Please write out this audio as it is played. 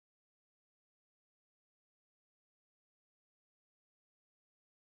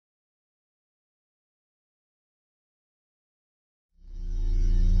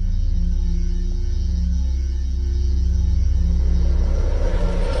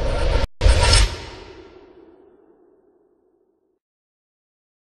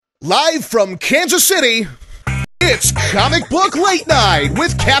Live from Kansas City, it's Comic Book Late Night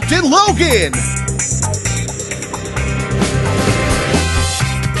with Captain Logan.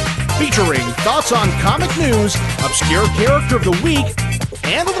 Featuring thoughts on comic news, obscure character of the week,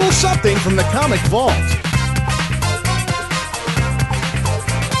 and a little something from the comic vault.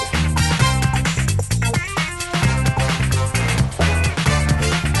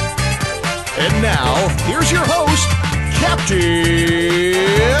 And now, here's your host,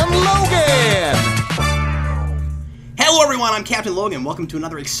 Captain Logan! Hello everyone, I'm Captain Logan. Welcome to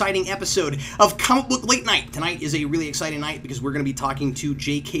another exciting episode of Comic Book Late Night. Tonight is a really exciting night because we're going to be talking to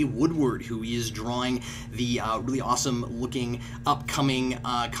J.K. Woodward, who is drawing the really awesome looking upcoming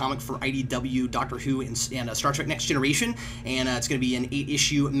comic for IDW, Doctor Who, and Star Trek Next Generation. And it's going to be an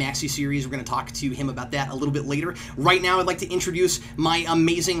 8-issue maxi series. We're going to talk to him about that a little bit later. Right now, I'd like to introduce my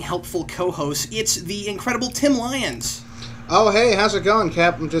amazing, helpful co-host. It's the incredible Tim Lyons. Oh, hey, how's it going,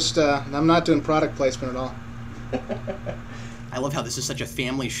 Cap? I'm not doing product placement at all. I love how this is such a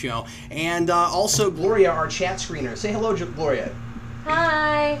family show. And also Gloria, our chat screener. Say hello, Gloria.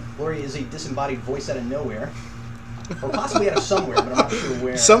 Hi. Gloria is a disembodied voice out of nowhere. Or possibly out of somewhere, but I'm not sure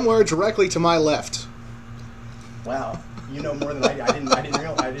where. Somewhere directly to my left. Wow. You know more than I didn't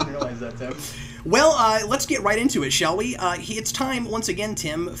realize that, Tim. Well, let's get right into it, shall we? It's time, once again,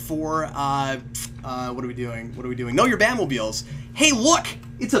 Tim, for, what are we doing? Know Your Batmobiles. Hey, look!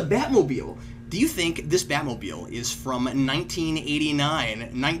 It's a Batmobile. Do you think this Batmobile is from 1989,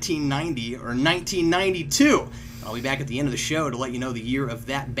 1990, or 1992? I'll be back at the end of the show to let you know the year of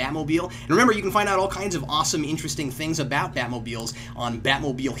that Batmobile. And remember, you can find out all kinds of awesome, interesting things about Batmobiles on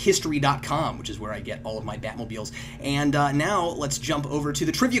BatmobileHistory.com, which is where I get all of my Batmobiles. And now, let's jump over to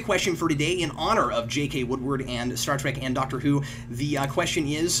the trivia question for today in honor of J.K. Woodward and Star Trek and Doctor Who. The question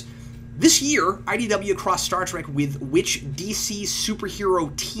is, this year, IDW crossed Star Trek with which DC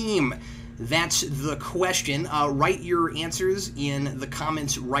superhero team? That's the question. Write your answers in the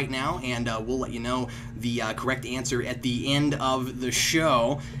comments right now, and we'll let you know the correct answer at the end of the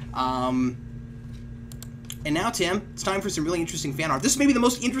show. And now, Tim, it's time for some really interesting fan art. This may be the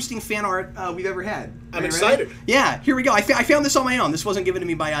most interesting fan art we've ever had. I'm excited. Ready? Yeah, here we go. I found this on my own. This wasn't given to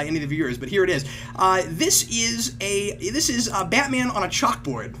me by any of the viewers, but here it is. This is Batman on a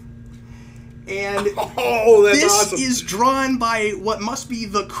chalkboard. And this awesome. is drawn by what must be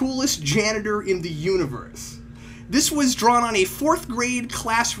the coolest janitor in the universe. This was drawn on a 4th grade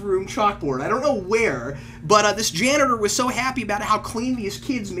classroom chalkboard. I don't know where, but this janitor was so happy about how clean these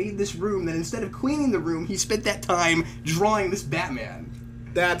kids made this room that instead of cleaning the room, he spent that time drawing this Batman.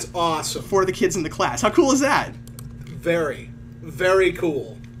 That's awesome. For the kids in the class. How cool is that? Very, very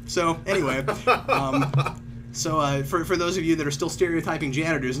cool. So, anyway, So for those of you that are still stereotyping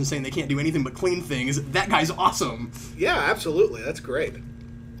janitors and saying they can't do anything but clean things, that guy's awesome. Yeah, absolutely. That's great.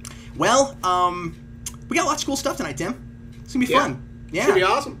 Well, we got lots of cool stuff tonight, Tim. It's going to be fun. Yeah. It's going to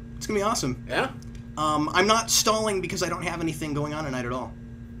be awesome. It's going to be awesome. Yeah. I'm not stalling because I don't have anything going on tonight at all.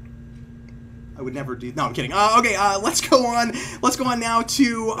 I would never do. No, I'm kidding. Okay, let's go on. Let's go on now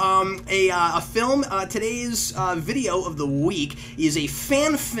to a film. Today's video of the week is a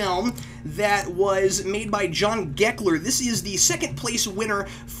fan film that was made by John Geckler. This is the 2nd place winner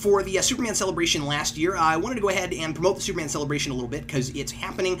for the Superman Celebration last year. I wanted to go ahead and promote the Superman Celebration a little bit because it's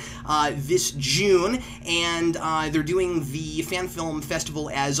happening this June, and they're doing the Fan Film Festival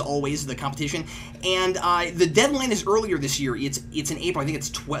as always, the competition. And the deadline is earlier this year. It's in April. I think it's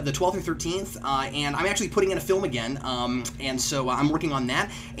the 12th or 13th. And I'm actually putting in a film again, and so I'm working on that.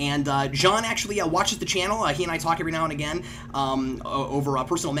 And John actually watches the channel. He and I talk every now and again over a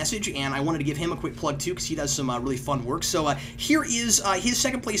personal message, and I wanted to give him a quick plug too because he does some really fun work. So here is his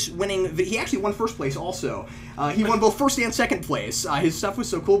 2nd place winning. He actually won 1st place also. He won both 1st and 2nd place. His stuff was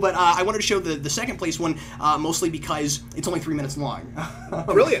so cool, but I wanted to show the 2nd place one mostly because it's only 3 minutes long.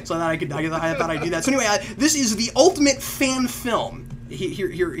 Brilliant. So I thought I'd do that. So anyway, this is the ultimate fan film.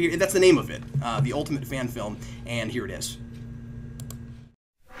 Here, that's the name of it, the ultimate fan film, and here it is.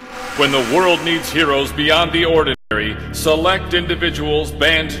 When the world needs heroes beyond the ordinary, select individuals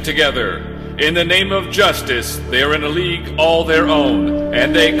band together. In the name of justice, they are in a league all their own,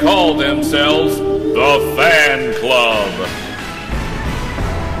 and they call themselves the Fan Club.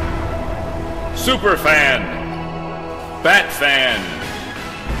 Superfan, Batfan,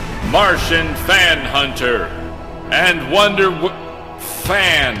 Martian Fan Hunter, and Wonder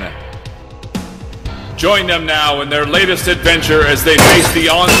Fan. Join them now in their latest adventure as they face the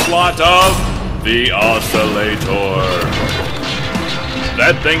onslaught of the Oscillator.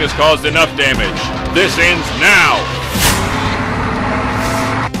 That thing has caused enough damage. This ends now.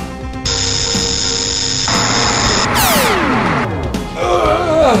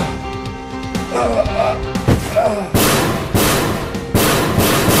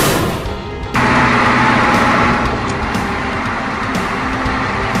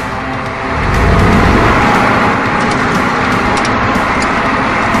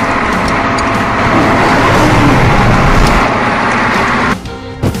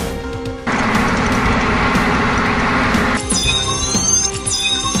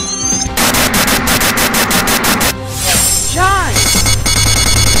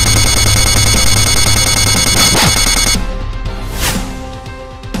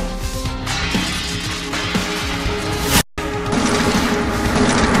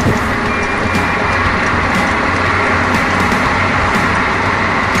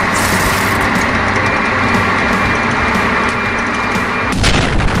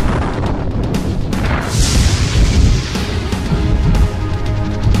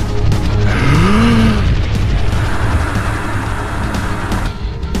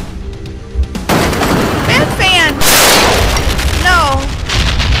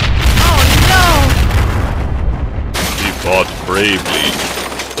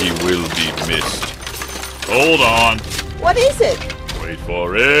 he will be missed. Hold on. What is it? Wait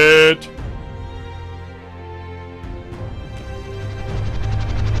for it.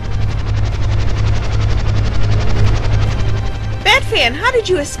 Batfan, how did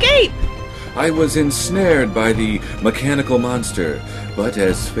you escape? I was ensnared by the mechanical monster, but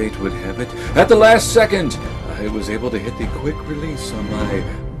as fate would have it, at the last second, I was able to hit the quick release on my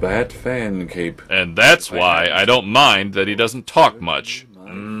Bat-Fan cape. And that's why I don't mind that he doesn't talk much.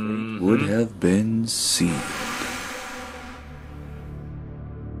 Would have been seen.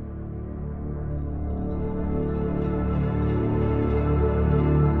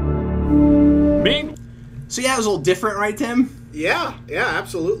 Me? So yeah, it was a little different, right, Tim? Yeah,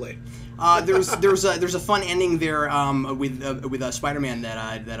 absolutely. There's a fun ending there with Spider-Man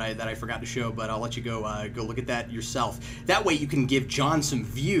that I forgot to show, but I'll let you go look at that yourself. That way you can give John some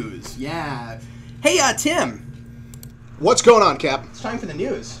views. Yeah. Hey, Tim. What's going on, Cap? It's time for the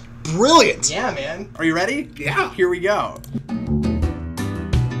news. Brilliant. Yeah, man. Are you ready? Yeah. Here we go.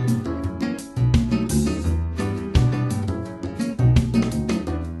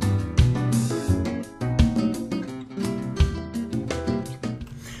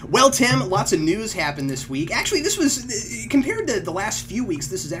 Well, Tim, lots of news happened this week. Actually, this was, compared to the last few weeks,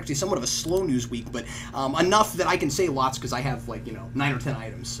 this is actually somewhat of a slow news week, but enough that I can say lots because I have, 9 or 10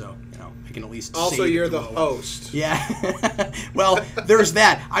 items, so, I can at least Also, say you're the host. Yeah. Well, there's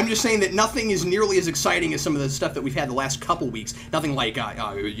that. I'm just saying that nothing is nearly as exciting as some of the stuff that we've had the last couple weeks. Nothing like,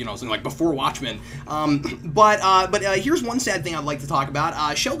 something like before Watchmen. But here's one sad thing I'd like to talk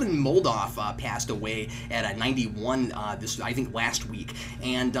about. Sheldon Moldoff passed away at 91 last week,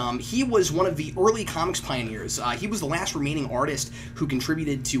 and he was one of the early comics pioneers. He was the last remaining artist who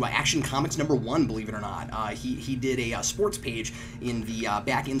contributed to Action Comics #1, believe it or not. He did a sports page in the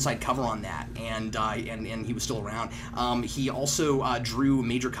back inside cover on that, and he was still around. He also drew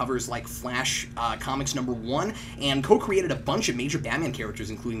major covers like Flash Comics #1 and co-created a bunch of major Batman characters,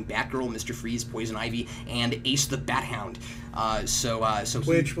 including Batgirl, Mr. Freeze, Poison Ivy, and Ace the Bat-Hound.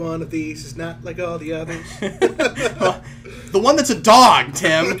 Which one of these is not like all the others? The one that's a dog,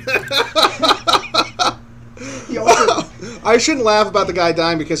 Tim. I shouldn't laugh about the guy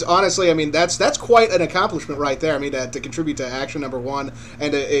dying because honestly, I mean that's quite an accomplishment right there. I mean to contribute to Action #1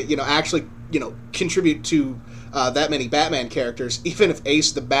 and to actually contribute to that many Batman characters, even if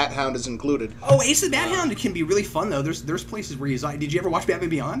Ace the Bat-Hound is included. Oh, Ace the Bat-Hound can be really fun though. There's places where he's. Did you ever watch Batman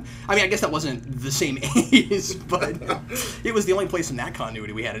Beyond? I mean, I guess that wasn't the same Ace, but it was the only place in that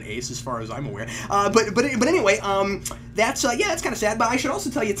continuity we had an Ace, as far as I'm aware. But anyway, that's kind of sad. But I should also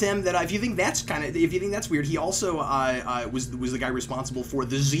tell you, Tim, that if you think that's weird, he also was the guy responsible for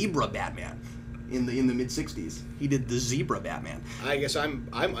the Zebra Batman in the mid-'60s. He did the Zebra Batman. I guess I'm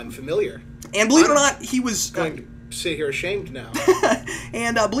unfamiliar. And believe it or not, he was going to sit here ashamed now.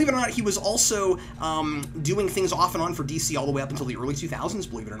 And believe it or not, he was also doing things off and on for DC all the way up until the early 2000s.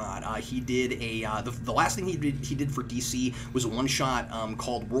 Believe it or not, he did the last thing he did for DC was a one-shot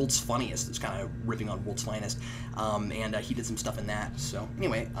called World's Funniest. It's kind of ripping on World's Finest, and he did some stuff in that. So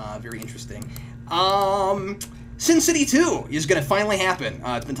anyway, very interesting. Sin City 2 is going to finally happen.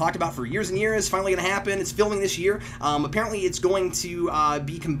 It's been talked about for years and years. Finally going to happen. It's filming this year. Apparently, it's going to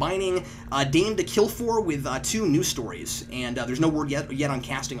be combining Dame to Kill For with 2 news stories. And there's no word yet on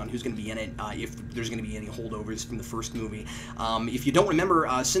casting on who's going to be in it, if there's going to be any holdovers from the first movie. If you don't remember,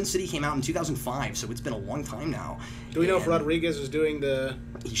 Sin City came out in 2005, so it's been a long time now. Do we know if Rodriguez is doing the...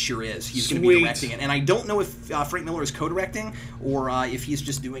 He sure is. He's going to be directing it. And I don't know if Frank Miller is co-directing or if he's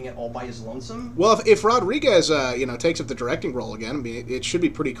just doing it all by his lonesome. Well, if Rodriguez takes up the directing role again, I mean, it should be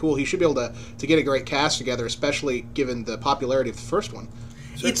pretty cool. He should be able to get a great cast together, especially given the popularity of the first one.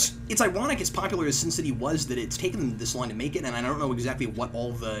 It's ironic, as popular as Sin City was, that it's taken them this long to make it, and I don't know exactly what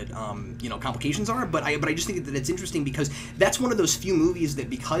all the complications are, but I just think that it's interesting because that's one of those few movies that,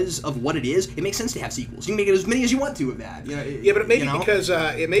 because of what it is, it makes sense to have sequels. You can make it as many as you want to of that. Yeah, but it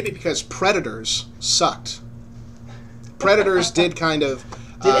may be because Predators sucked. Predators did kind of.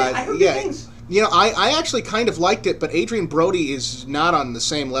 Did it? I heard good things. I actually kind of liked it, but Adrian Brody is not on the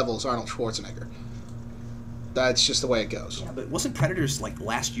same level as Arnold Schwarzenegger. That's just the way it goes. Yeah, but wasn't Predators like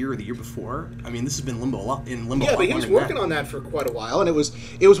last year or the year before? I mean, this has been in limbo. Yeah, but he was working on that for quite a while, and it was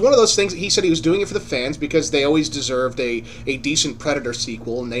one of those things. He said he was doing it for the fans because they always deserved a decent Predator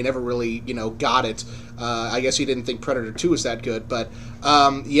sequel, and they never really got it. I guess he didn't think Predator 2 was that good, but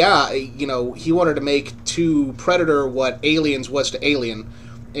he wanted to make to Predator what Aliens was to Alien,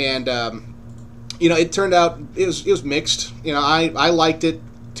 and it turned out it was mixed. I liked it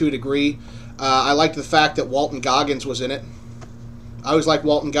to a degree. I liked the fact that Walton Goggins was in it. I always liked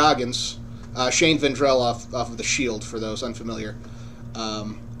Walton Goggins. Shane Vendrell off of The Shield, for those unfamiliar.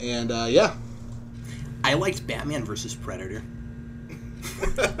 Yeah. I liked Batman versus Predator.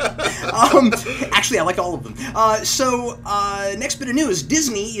 Actually, I like all of them. Next bit of news.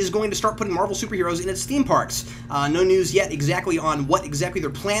 Disney is going to start putting Marvel superheroes in its theme parks. No news yet exactly on what exactly they're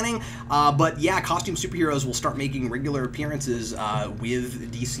planning, but yeah, costume superheroes will start making regular appearances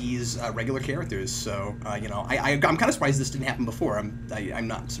with DC's regular characters. So, I'm kind of surprised this didn't happen before. I'm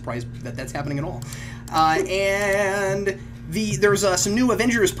not surprised that that's happening at all. There's some new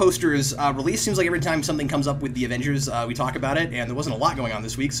Avengers posters released. Seems like every time something comes up with the Avengers, we talk about it, and there wasn't a lot going on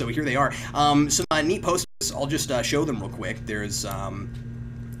this week, so here they are. Some neat posters. I'll just show them real quick. There's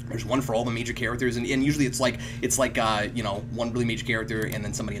one for all the major characters, and usually it's like one really major character and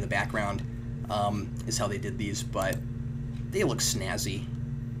then somebody in the background is how they did these, but they look snazzy.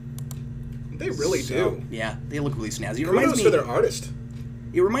 They really do. Yeah, they look really snazzy. Kudos for their artist.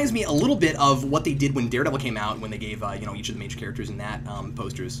 It reminds me a little bit of what they did when Daredevil came out, when they gave each of the major characters in that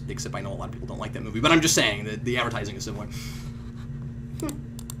posters. Except I know a lot of people don't like that movie, but I'm just saying that the advertising is similar.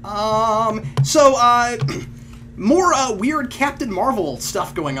 More weird Captain Marvel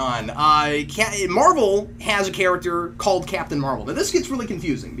stuff going on. Marvel has a character called Captain Marvel. Now this gets really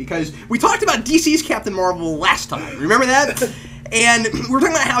confusing because we talked about DC's Captain Marvel last time. Remember that? And we were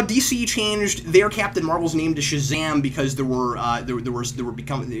talking about how DC changed their Captain Marvel's name to Shazam because it was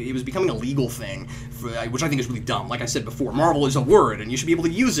becoming a legal thing, which I think is really dumb. Like I said before, Marvel is a word, and you should be able to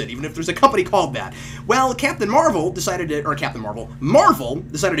use it, even if there's a company called that. Well, Marvel decided to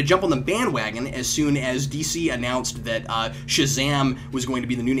jump on the bandwagon as soon as DC announced that Shazam was going to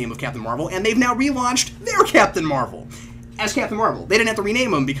be the new name of Captain Marvel, and they've now relaunched their Captain Marvel as Captain Marvel. They didn't have to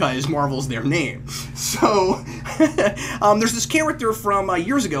rename him because Marvel's their name. So, there's this character from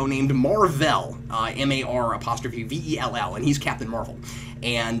years ago named Marvel, M-A-R''VELL, and he's Captain Marvel.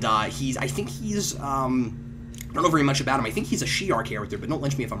 And I don't know very much about him. I think he's a Shi'ar character, but don't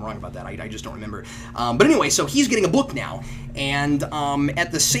lynch me if I'm wrong about that. I just don't remember. But anyway, so he's getting a book now. And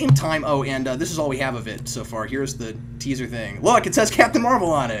at the same time, this is all we have of it so far. Here's the teaser thing. Look, it says Captain Marvel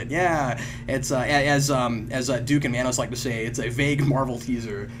on it. Yeah, it's as Duke and Manos like to say, it's a vague Marvel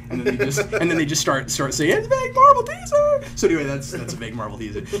teaser. And then they just start saying it's a vague Marvel teaser. So anyway, that's a vague Marvel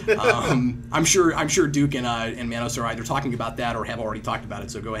teaser. I'm sure Duke and Manos are either talking about that or have already talked about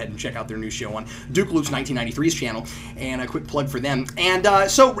it. So go ahead and check out their new show on Duke Luke's 1993's channel, and a quick plug for them. And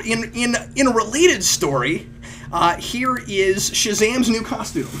so in a related story, here is Shazam's new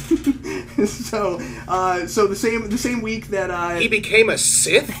costume. so the same week that he became a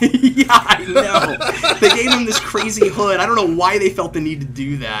Sith. Yeah, I know. They gave him this crazy hood. I don't know why they felt the need to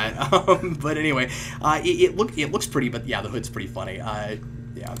do that. But anyway, it looks pretty. But yeah, the hood's pretty funny.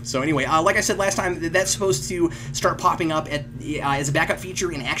 Yeah. So anyway, like I said last time, that's supposed to start popping up as a backup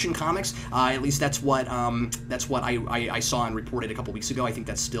feature in Action Comics. At least that's what I saw and reported a couple weeks ago. I think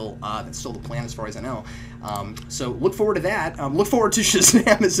that's still the plan as far as I know. So look forward to that. Look forward to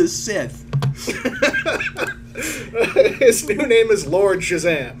Shazam as a Sith. His new name is Lord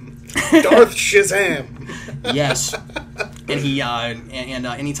Shazam. Darth Shazam. Yes. And he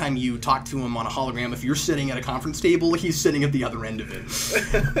anytime you talk to him on a hologram, if you're sitting at a conference table, he's sitting at the other end of it.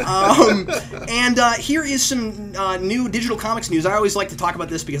 Here is some new digital comics news. I always like to talk about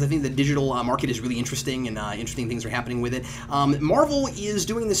this because I think the digital market is really interesting, and interesting things are happening with it. Marvel is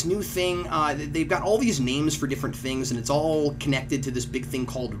doing this new thing. They've got all these names for different things, and it's all connected to this big thing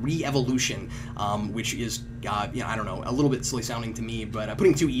called Re-Evolution, which is I don't know, a little bit silly sounding to me, but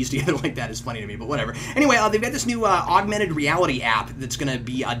putting two E's together like that is funny to me, but whatever. Anyway, they've got this new augmented reality app that's going to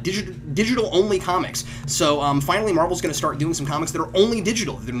be digital-only comics. So finally, Marvel's going to start doing some comics that are only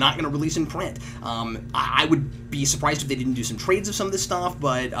digital. They're not going to release in print. I would be surprised if they didn't do some trades of some of this stuff,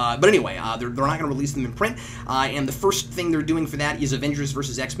 but anyway, they're not going to release them in print. And the first thing they're doing for that is Avengers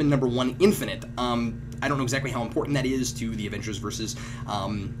vs. X-Men #1 Infinite. I don't know exactly how important that is to the Avengers versus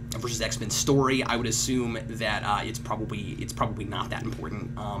X-Men story. I would assume that it's probably not that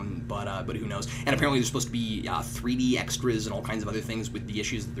important, but who knows? And apparently there's supposed to be 3D extras and all kinds of other things with the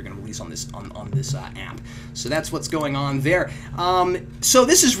issues that they're going to release on this app. So that's what's going on there. So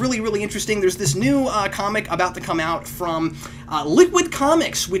this is really, really interesting. There's this new comic about to come out from Liquid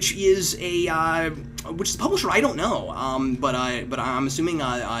Comics, which is a publisher I don't know, but I'm assuming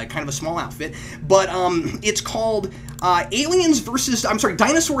kind of a small outfit. But it's called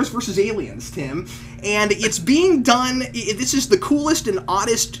Dinosaurs versus Aliens, Tim, and it's being done. This is the coolest and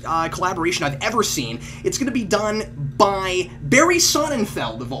oddest collaboration I've ever seen. It's going to be done by Barry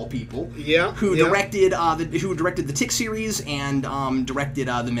Sonnenfeld, of all people, who directed the Tick series and directed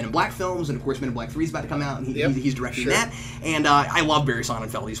the Men in Black films, and of course Men in Black 3 is about to come out, and he's directing that. And I love Barry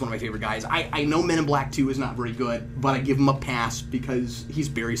Sonnenfeld. He's one of my favorite guys. I know Men in Black 2 is not very good, but I give him a pass because he's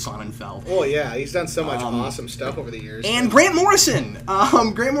Barry Sonnenfeld. Oh yeah, he's done so much awesome stuff over the years. And Grant Morrison,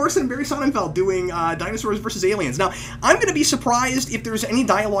 and Barry Sonnenfeld doing Dinosaurs versus Aliens. Now, I'm going to be surprised if there's any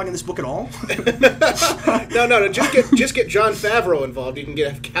dialogue in this book at all. No, just get Jon Favreau involved. You can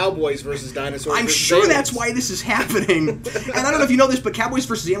get Cowboys versus Dinosaurs. I'm sure aliens. That's why this is happening. And I don't know if you know this, but Cowboys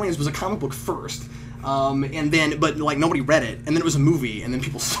versus Aliens was a comic book first. But like nobody read it, and then it was a movie, and then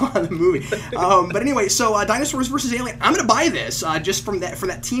people saw the movie. But anyway, so Dinosaurs versus Alien. I'm gonna buy this just for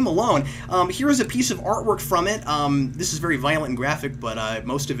that team alone. Here is a piece of artwork from it. This is very violent and graphic, but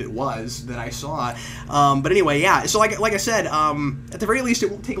most of it was that I saw. But anyway, yeah. So like I said, at the very least, it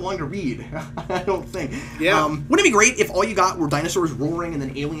won't take long to read. I don't think. Yeah. Wouldn't it be great if all you got were dinosaurs roaring and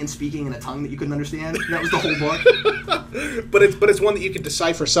then aliens speaking in a tongue that you couldn't understand? And that was the whole book. But it's one that you could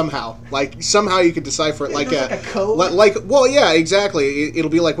decipher somehow. Like somehow you could decipher it, like a code. Well, yeah, exactly.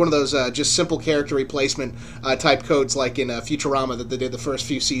 It'll be like one of those just simple character replacement type codes, like in Futurama that they did the first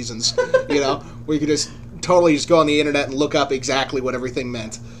few seasons. You know, where you could just totally just go on the internet and look up exactly what everything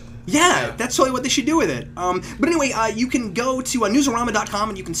meant. Yeah, that's totally what they should do with it. But anyway, you can go to newsarama.com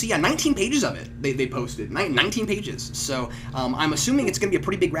and you can see 19 pages of it they posted. 19 pages. So I'm assuming it's going to be a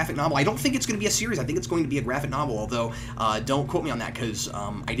pretty big graphic novel. I don't think it's going to be a series. I think it's going to be a graphic novel, although don't quote me on that because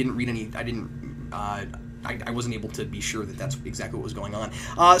I didn't read any... I wasn't able to be sure that that's exactly what was going on.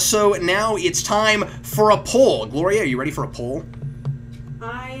 So now it's time for a poll. Gloria, are you ready for a poll?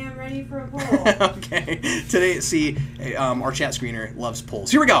 I am ready for a poll. Okay. Today, see, our chat screener loves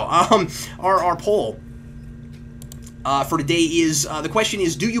polls. Here we go. Our poll for today is, the question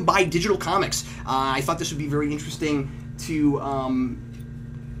is, do you buy digital comics? I thought this would be very interesting to...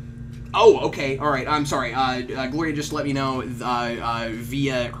 Oh, okay. All right. I'm sorry. Gloria just let me know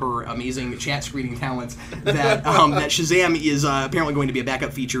via her amazing chat screening talents that that Shazam is apparently going to be a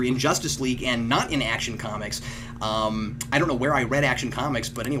backup feature in Justice League and not in Action Comics. I don't know where I read Action Comics,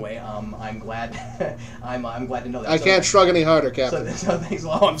 but anyway, I'm glad. I'm glad to know that. I can't shrug any harder, Captain. So thanks a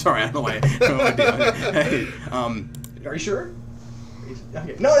lot. Oh, I'm sorry. I don't know why. Are you sure?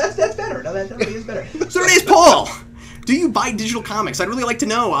 Okay. No, that's better. No, that really is better. So today's poll. Do you buy digital comics? I'd really like to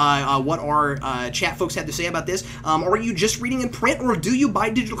know what our chat folks had to say about this. Are you just reading in print, or do you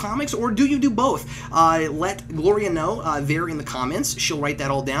buy digital comics, or do you do both? Let Gloria know there in the comments. She'll write that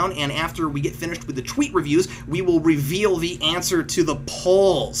all down, and after we get finished with the tweet reviews, we will reveal the answer to the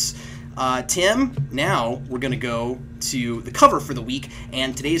polls. Tim, now we're going to go to the cover for the week,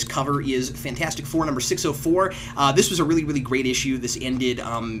 and today's cover is Fantastic Four number 604. This was a really, really great issue. This ended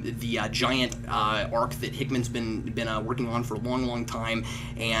the giant arc that Hickman's been working on for a long, long time,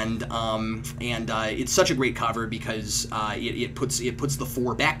 and it's such a great cover because it puts the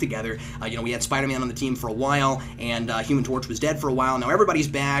four back together. You know, we had Spider-Man on the team for a while, and Human Torch was dead for a while. Now everybody's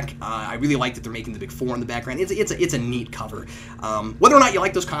back. I really like that they're making the big four in the background. It's a neat cover. Whether or not you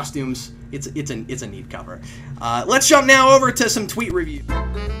like those costumes, it's a neat cover. Let's jump now over to some tweet reviews.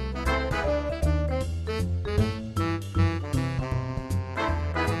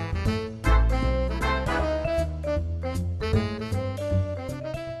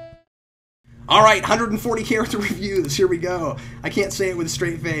 All right, 140 character reviews. Here we go. I can't say it with a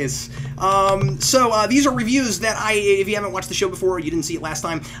straight face. So these are reviews that if you haven't watched the show before, or you didn't see it last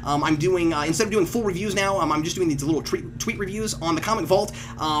time, I'm doing, instead of doing full reviews now, I'm just doing these little tweet reviews on the Comic Vault,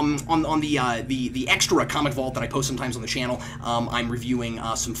 on the extra Comic Vault that I post sometimes on the channel. I'm reviewing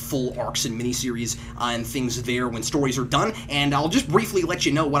some full arcs and miniseries and things there when stories are done, and I'll just briefly let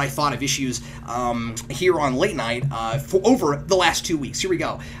you know what I thought of issues here on Late Night for over the last 2 weeks. Here we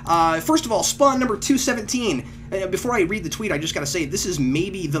go. First of all, Spawn number 217. Before I read the tweet, I just gotta say, this is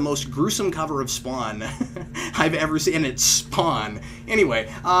maybe the most gruesome cover of Spawn I've ever seen, and it's Spawn. Anyway,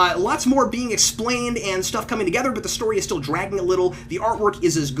 lots more being explained and stuff coming together, but the story is still dragging a little. The artwork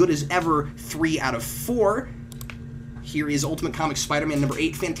is as good as ever, 3 out of 4. Here is Ultimate Comics Spider-Man number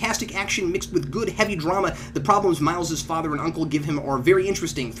 8. Fantastic action mixed with good, heavy drama. The problems Miles' father and uncle give him are very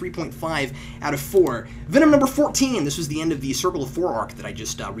interesting. 3.5 out of 4. Venom number 14. This was the end of the Circle of 4 arc that I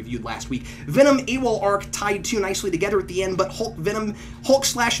just reviewed last week. Venom AWOL arc tied too nicely together at the end, but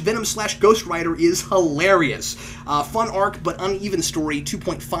Hulk/Venom/Ghost Rider is hilarious. Fun arc, but uneven story.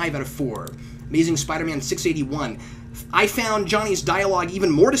 2.5 out of 4. Amazing Spider-Man 681. I found Johnny's dialogue even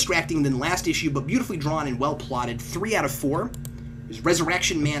more distracting than last issue, but beautifully drawn and well plotted. 3 out of 4. Is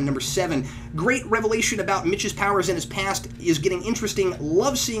Resurrection Man number 7. Great revelation about Mitch's powers in his past is getting interesting.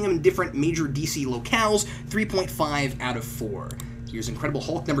 Love seeing him in different major DC locales. 3.5 out of 4. Here's Incredible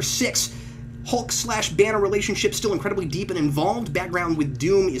Hulk number 6. Hulk/Banner relationship still incredibly deep and involved. Background with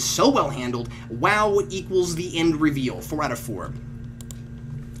Doom is so well handled. Wow equals the end reveal. 4 out of 4.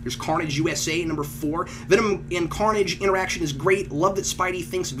 There's Carnage USA number 4. Venom and Carnage interaction is great. Love that Spidey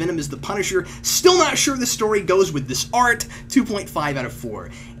thinks Venom is the Punisher. Still not sure the story goes with this art. 2.5 out of 4.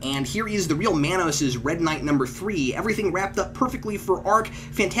 And here is The Real Manos' Red Knight number 3. Everything wrapped up perfectly for Arc.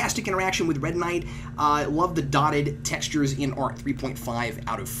 Fantastic interaction with Red Knight. Love the dotted textures in Arc. 3.5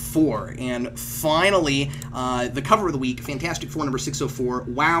 out of 4. And finally, the cover of the week, Fantastic Four number 604.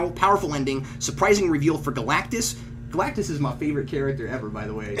 Wow, powerful ending. Surprising reveal for Galactus. Galactus is my favorite character ever, by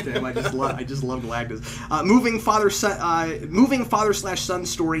the way, Tim. I just love Galactus. Moving father/son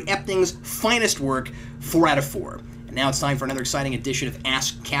story, Epting's finest work, 4 out of 4. And now it's time for another exciting edition of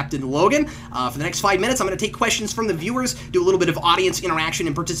Ask Captain Logan. For the next 5 minutes, I'm going to take questions from the viewers, do a little bit of audience interaction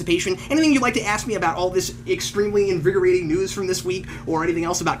and participation. Anything you'd like to ask me about all this extremely invigorating news from this week, or anything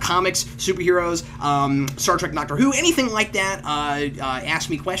else about comics, superheroes, Star Trek, Doctor Who, anything like that, ask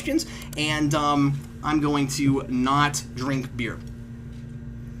me questions, and I'm going to not drink beer.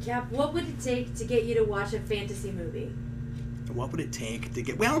 Cap, what would it take to get you to watch a fantasy movie? What would it take to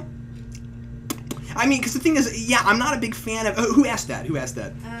get... Well... I mean, because the thing is, yeah, I'm not a big fan of... Who asked that?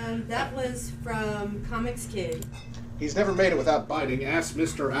 That was from Comics Kid. He's never made it without biting. Ask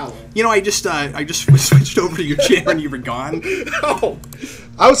Mr. Owl. You know, I just switched over to your chair and you were gone. Oh,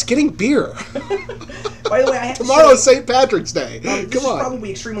 I was getting beer. By the way, I have Tomorrow's St. Patrick's Day. This is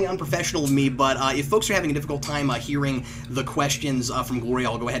probably extremely unprofessional of me, but if folks are having a difficult time hearing the questions from Gloria,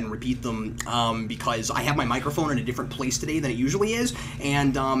 I'll go ahead and repeat them because I have my microphone in a different place today than it usually is,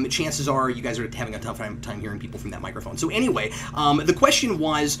 and chances are you guys are having a tough time hearing people from that microphone. So anyway, the question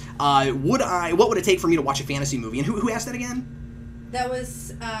was, what would it take for me to watch a fantasy movie? And who asked that again? That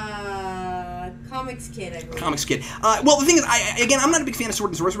was Comics Kid, I believe. Comics Kid. Well, the thing is, I'm not a big fan of sword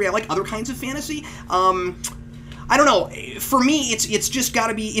and sorcery. I like other kinds of fantasy. I don't know. For me, it's just got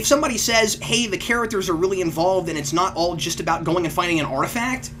to be, if somebody says, hey, the characters are really involved and it's not all just about going and finding an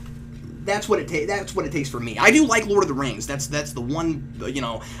artifact, that's what it takes for me. I do like Lord of the Rings. That's the one,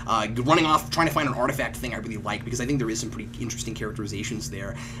 running off trying to find an artifact thing I really like, because I think there is some pretty interesting characterizations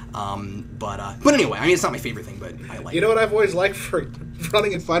there. But anyway, I mean, it's not my favorite thing, but I like it. You know what I've always liked for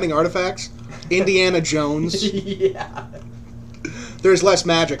running and finding artifacts? Indiana Jones. Yeah. There's less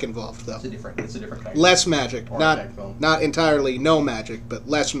magic involved, though. It's a different kind. Less magic. Film. Not entirely no magic, but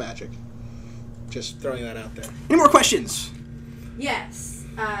less magic. Just throwing that out there. Any more questions? Yes.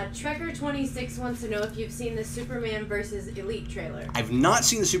 Trekker26 wants to know if you've seen the Superman vs. Elite trailer. I've not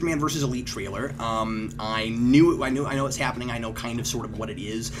seen the Superman vs. Elite trailer. I know it's happening. I know kind of sort of what it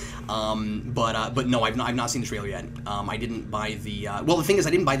is. But no, I've not seen the trailer yet. I didn't buy the the thing is, I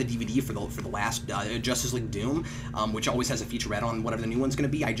didn't buy the DVD for the last Justice League Doom, which always has a featurette on whatever the new one's going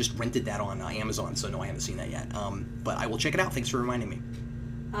to be. I just rented that on Amazon, so no, I haven't seen that yet. But I will check it out. Thanks for reminding me.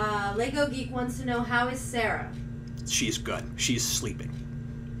 Lego Geek wants to know, how is Sarah? She's good. She's sleeping.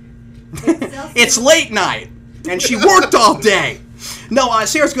 It's late night, and she worked all day. No,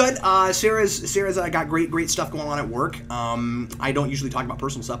 Sarah's good. Sarah's got great stuff going on at work. I don't usually talk about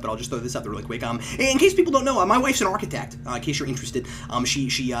personal stuff, but I'll just throw this out there really quick. In case people don't know, my wife's an architect. In case you're interested,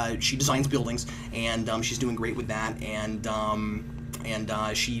 she designs buildings, and she's doing great with that. And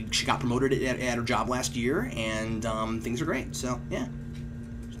she got promoted at her job last year, and things are great. So yeah.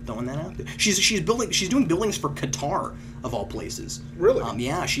 Throwing that out there. She's doing buildings for Qatar, of all places. Really?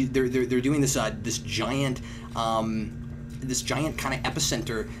 Yeah. They're doing this giant kind of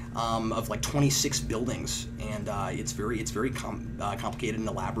epicenter of like 26 buildings, and it's very complicated and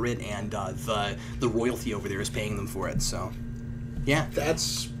elaborate, and the royalty over there is paying them for it. So yeah,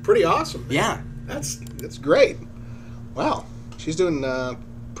 that's pretty awesome, man. Yeah, that's great. Wow, she's doing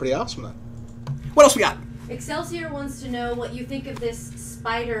pretty awesome then. What else we got? Excelsior wants to know what you think of this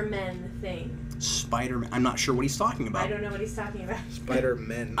Spider-Man thing. Spider-Man? I'm not sure what he's talking about. I don't know what he's talking about.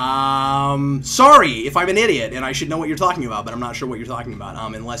 Spider-Man. Sorry if I'm an idiot and I should know what you're talking about, but I'm not sure what you're talking about.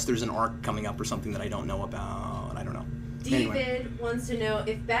 Unless there's an arc coming up or something that I don't know about. I don't know. David wants to know,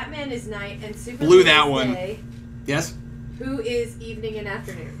 if Batman is night and Superman Blew that is one. day, Yes? who is evening and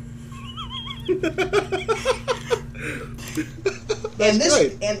afternoon?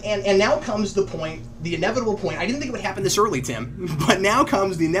 And now comes the point, the inevitable point. I didn't think it would happen this early, Tim, but now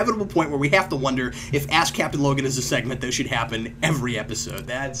comes the inevitable point where we have to wonder if Ask Captain Logan is a segment that should happen every episode.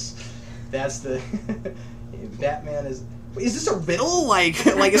 That's the Batman is. Is this a riddle? Like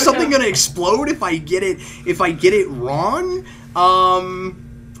is something gonna explode if I get it wrong?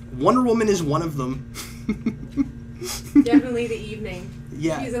 Wonder Woman is one of them. Definitely the evening.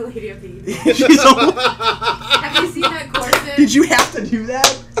 Yeah. She's a lady of the evening. Have you seen that corset? Did you have to do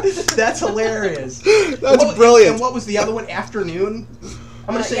that? That's hilarious. That's brilliant. And what was the other one? Afternoon?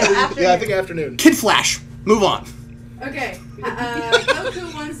 I'm gonna say I think afternoon. Kid Flash. Move on. Okay.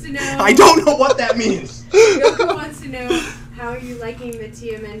 Goku wants to know. I don't know what that means. Goku wants to know how are you liking the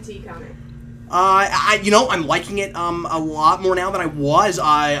TMNT comic. I'm liking it a lot more now than I was.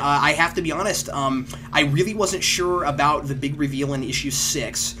 I have to be honest. I really wasn't sure about the big reveal in issue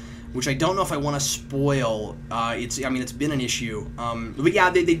 6, which I don't know if I want to spoil. It's been an issue. But yeah,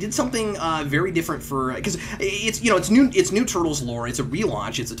 they did something very different because it's new Turtles lore. It's a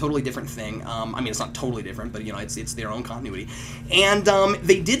relaunch. It's a totally different thing. It's not totally different, but it's their own continuity. And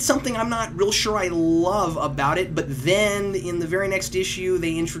they did something I'm not real sure I love about it. But then in the very next issue,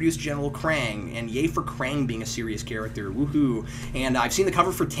 they introduced General Krang, and yay for Krang being a serious character. Woohoo! And I've seen the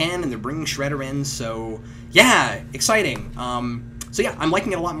cover for 10, and they're bringing Shredder in. So yeah, exciting. So yeah, I'm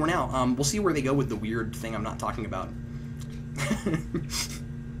liking it a lot more now. We'll see where they go with the weird thing I'm not talking about.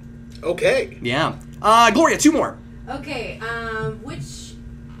 Okay. Yeah. Gloria, 2 more. Okay, which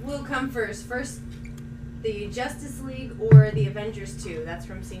will come first? First, the Justice League or the Avengers 2? That's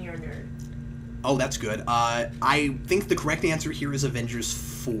from Senior Nerd. Oh, that's good. I think the correct answer here is Avengers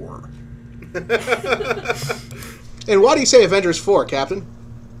 4. And why do you say Avengers 4, Captain?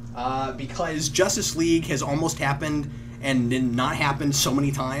 Because Justice League has almost happened and did not happen so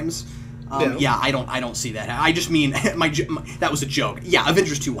many times. No. Yeah, I don't see that. I just mean that was a joke. Yeah,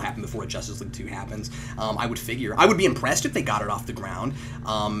 Avengers 2 will happen before Justice League 2 happens. I would figure. I would be impressed if they got it off the ground.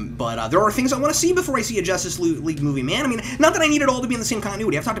 But there are things I want to see before I see a Justice League movie, man. I mean, not that I need it all to be in the same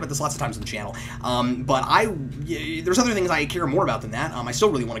continuity. I've talked about this lots of times on the channel. But there's other things I care more about than that. I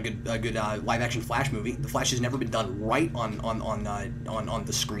still really want a good live action Flash movie. The Flash has never been done right on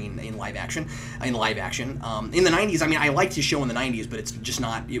the screen in live action. In the 90s, I mean, I liked his show in the 90s, but it's just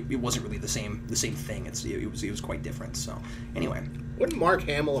not. It wasn't really the same thing. It was quite different. So anyway, wasn't Mark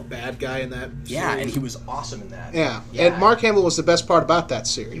Hamill a bad guy in that series? Yeah, and he was awesome in that. Yeah, and Mark Hamill was the best part about that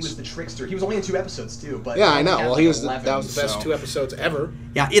series. He was the trickster. He was only in 2 episodes too. But yeah, I know. Well, that was the best 2 episodes ever.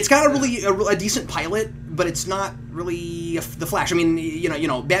 Yeah, it's got a decent pilot, but it's not really the Flash. I mean,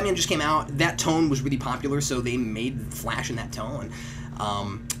 Batman just came out. That tone was really popular, so they made Flash in that tone.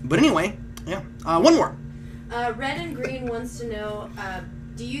 But anyway, yeah. One more. Red and Green wants to know.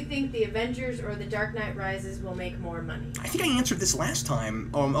 Do you think the Avengers or the Dark Knight Rises will make more money? I think I answered this last time.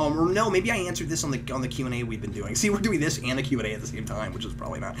 Or no, maybe I answered this on the Q&A we've been doing. See, we're doing this and a Q&A at the same time, which is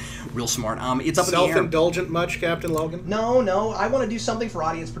probably not real smart. It's up in the air. Self-indulgent much, Captain Logan? No. I want to do something for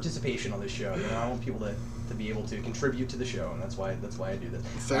audience participation on this show. I want people to be able to contribute to the show, and that's why I do this.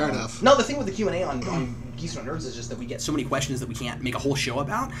 Fair enough. No, the thing with the Q&A on Geeks and Nerds is just that we get so many questions that we can't make a whole show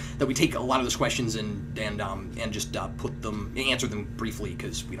about, that we take a lot of those questions and just answer them briefly,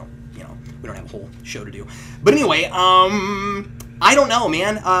 because we don't have a whole show to do. But anyway, I don't know,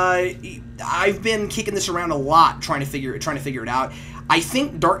 man. I've been kicking this around a lot, trying to figure it out. I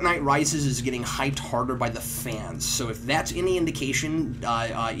think Dark Knight Rises is getting hyped harder by the fans, so if that's any indication,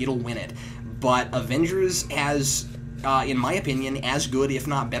 it'll win it. But Avengers has, in my opinion, as good, if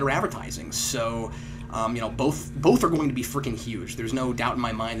not better, advertising. So, both are going to be freaking huge. There's no doubt in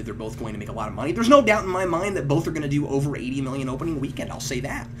my mind that they're both going to make a lot of money. There's no doubt in my mind that both are going to do over 80 million opening weekend. I'll say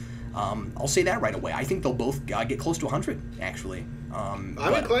that. I'll say that right away. I think they'll both get close to 100, actually. I'm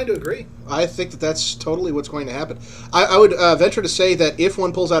inclined to agree. I think that's totally what's going to happen. I would venture to say that if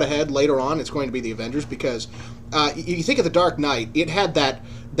one pulls out ahead later on, it's going to be the Avengers, because you think of The Dark Knight, it had that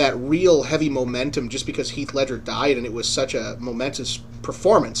real heavy momentum just because Heath Ledger died, and it was such a momentous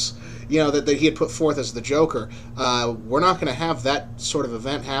performance, that he had put forth as the Joker. We're not going to have that sort of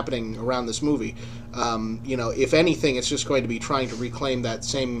event happening around this movie. If anything, it's just going to be trying to reclaim that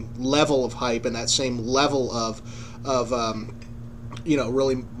same level of hype and that same level of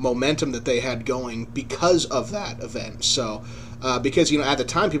really momentum that they had going because of that event. So, because, at the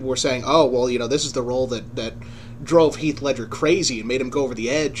time people were saying, oh, well, this is the role that drove Heath Ledger crazy and made him go over the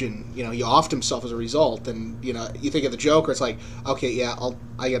edge, and, he offed himself as a result. And, you think of the Joker, it's like, okay, yeah,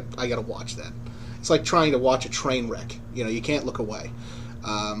 I got to watch that. It's like trying to watch a train wreck. You can't look away.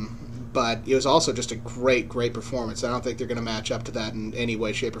 But it was also just a great, great performance. I don't think they're going to match up to that in any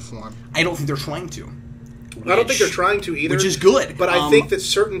way, shape, or form. I don't think they're trying to. I don't think they're trying to either. Which is good. But I think that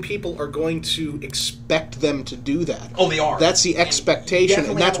certain people are going to expect them to do that. Oh, they are. That's the expectation,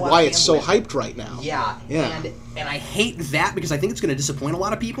 and that's why it's so hyped right now. Yeah. And I hate that, because I think it's going to disappoint a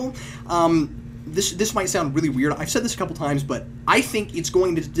lot of people. This might sound really weird. I've said this a couple times, but I think it's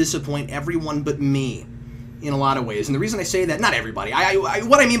going to disappoint everyone but me in a lot of ways. And the reason I say that, not everybody.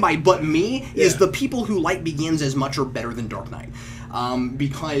 What I mean by "but me" is the people who like Begins as much or better than Dark Knight.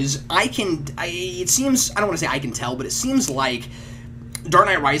 Because it seems, I don't want to say I can tell, but it seems like Dark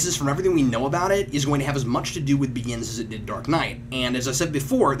Knight Rises, from everything we know about it, is going to have as much to do with Begins as it did Dark Knight. And as I said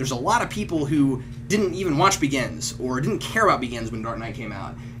before, there's a lot of people who didn't even watch Begins or didn't care about Begins when Dark Knight came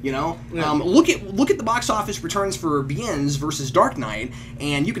out. You know, look at the box office returns for Begins versus Dark Knight,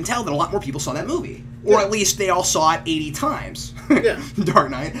 and you can tell that a lot more people saw that movie, or at least they all saw it 80 times. Dark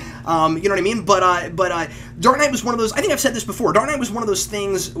Knight, you know what I mean? But Dark Knight was one of those. I think I've said this before. Dark Knight was one of those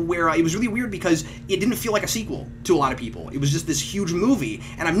things where it was really weird because it didn't feel like a sequel to a lot of people. It was just this huge movie,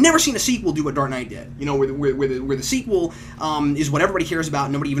 and I've never seen a sequel do what Dark Knight did. You know, where the sequel is what everybody cares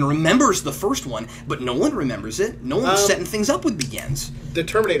about. Nobody even remembers the first one, but Nolan remembers it. Nolan's setting things up with Begins. The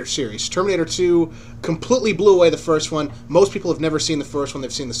Terminator series. Terminator 2 completely blew away the first one. Most people have never seen the first one.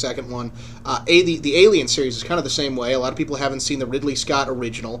 They've seen the second one. The Alien series is kind of the same way. A lot of people haven't seen the Ridley Scott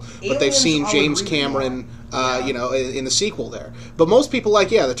original, but they've seen James Cameron, you know, in the sequel there. But most people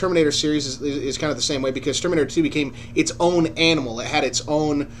the Terminator series is kind of the same way because Terminator 2 became its own animal. It had its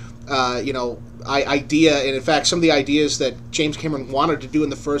own idea, and in fact, some of the ideas that James Cameron wanted to do in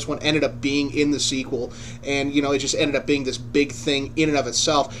the first one ended up being in the sequel, and it just ended up being this big thing in and of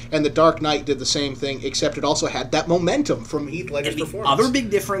itself. And The Dark Knight did the same thing, except it also had that momentum from Heath Ledger's performance. The other big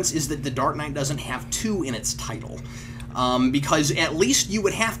difference is that The Dark Knight doesn't have 2 in its title, because at least you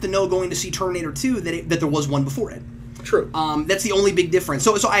would have to know going to see Terminator 2 that there was one before it. True. That's the only big difference.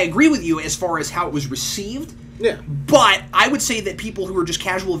 So I agree with you as far as how it was received. Yeah. But I would say that people who were just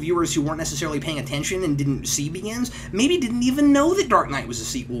casual viewers who weren't necessarily paying attention and didn't see Begins maybe didn't even know that Dark Knight was a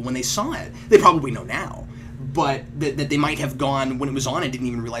sequel when they saw it. They probably know now. But that they might have gone when it was on and didn't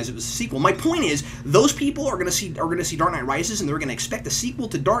even realize it was a sequel. My point is, those people are going to see Dark Knight Rises, and they're going to expect a sequel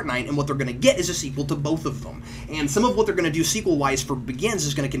to Dark Knight, and what they're going to get is a sequel to both of them. And some of what they're going to do sequel-wise for Begins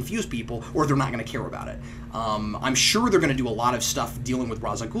is going to confuse people, or they're not going to care about it. I'm sure they're going to do a lot of stuff dealing with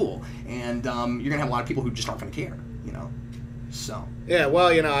Ra's al Ghul, and you're going to have a lot of people who just aren't going to care. So. Yeah. Well,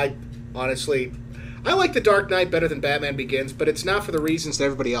 I honestly. I like The Dark Knight better than Batman Begins, but it's not for the reasons that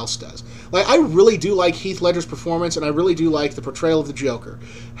everybody else does. Like, I really do like Heath Ledger's performance, and I really do like the portrayal of the Joker.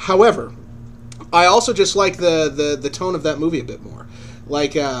 However, I also just like the tone of that movie a bit more.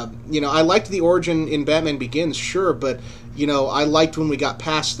 Like, I liked the origin in Batman Begins, sure, but, I liked when we got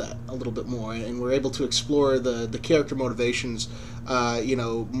past that a little bit more, and we're able to explore the character motivations,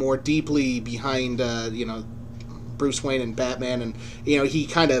 more deeply behind, Bruce Wayne and Batman, and, he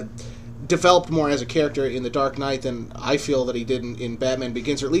kind of developed more as a character in The Dark Knight than I feel that he did in Batman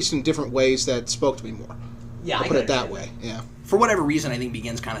Begins, or at least in different ways that spoke to me more. Yeah, I'll put it that way. Yeah. For whatever reason, I think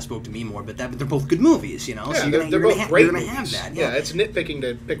Begins kind of spoke to me more, but they're both good movies, Yeah, so they're both great you're gonna movies. have that. Yeah, it's nitpicking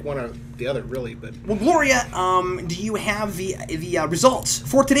to pick one or the other, really. But well, Gloria, do you have the results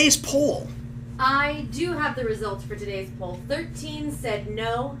for today's poll? I do have the results for today's poll. 13 said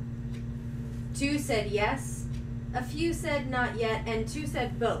no, 2 said yes, a few said not yet, and 2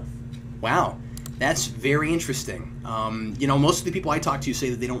 said both. Wow, that's very interesting. Most of the people I talk to say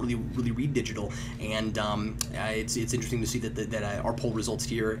that they don't really read digital, and it's interesting to see that our poll results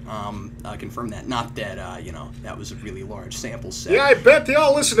here confirm that. Not that that was a really large sample set. Yeah, I bet they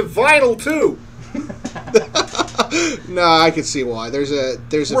all listen to vinyl too. No, I can see why. There's a.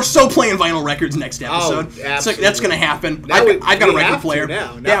 We're so playing vinyl records next episode. Oh, absolutely. So that's going to happen. I've got a record player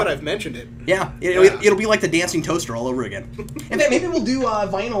now that I've mentioned it. Yeah, it'll be like the dancing toaster all over again. In fact, maybe we'll do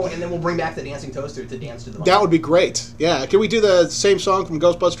vinyl and then we'll bring back the dancing toaster to dance to the vinyl. That would be great. Yeah, can we do the same song from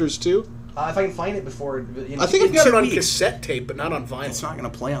Ghostbusters 2? If I can find it before. I think I've got it on cassette tape, but not on vinyl. It's not going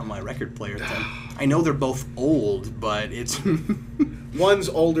to play on my record player. Then I know they're both old, but it's one's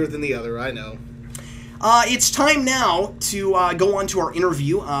older than the other. I know. It's time now to go on to our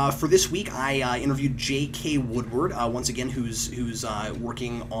interview. For this week, I interviewed J.K. Woodward, once again, who's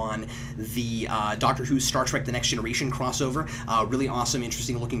working on the Doctor Who Star Trek The Next Generation crossover. Really awesome,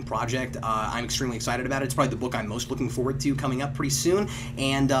 interesting-looking project. I'm extremely excited about it. It's probably the book I'm most looking forward to coming up pretty soon.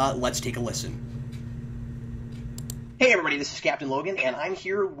 And let's take a listen. Hey, everybody, this is Captain Logan, and I'm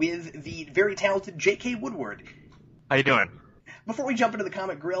here with the very talented J.K. Woodward. How you doing? Before we jump into the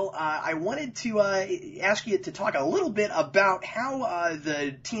Comic Grill, I wanted to ask you to talk a little bit about how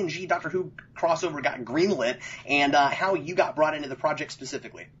the TNG Doctor Who crossover got greenlit and how you got brought into the project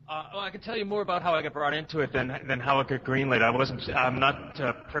specifically. Well, I can tell you more about how I got brought into it than how it got greenlit. I'm not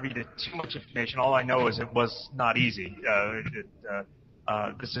privy to too much information. All I know is it was not easy.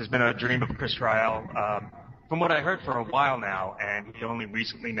 This has been a dream of Chris Ryall from what I heard for a while now, and he only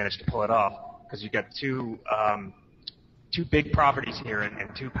recently managed to pull it off because you got two big properties here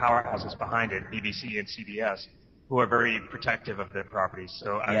and two powerhouses behind it, BBC and CBS, who are very protective of their properties.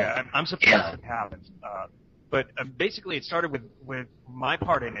 So yeah. I'm surprised it happened. But basically, it started with my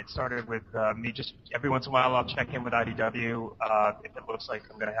part in it. Started with me just every once in a while I'll check in with IDW if it looks like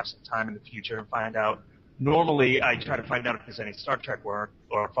I'm going to have some time in the future and find out. Normally, I try to find out if there's any Star Trek work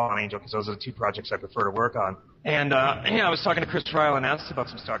or Fallen Angel, because those are the two projects I prefer to work on. And I was talking to Chris Ryle and asked about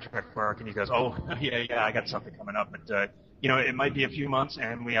some Star Trek work, and he goes, "Oh, yeah, I got something coming up, but it might be a few months,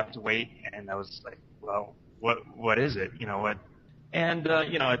 and we have to wait." And I was like, "Well, what is it? What?" And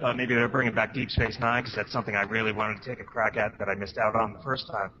I thought maybe they're bringing back Deep Space Nine, because that's something I really wanted to take a crack at that I missed out on the first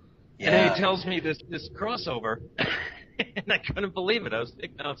time. Yeah. And then he tells me this crossover, and I couldn't believe it. I was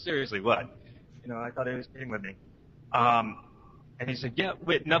like, "No, seriously, what?" I thought he was kidding with me. And he said, "Yeah,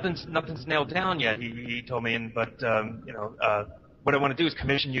 wait, nothing's nailed down yet." He told me, but what I want to do is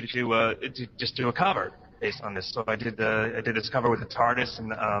commission you to just do a cover based on this. So I did this cover with the TARDIS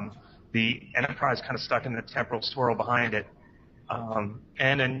and the Enterprise kind of stuck in the temporal swirl behind it. And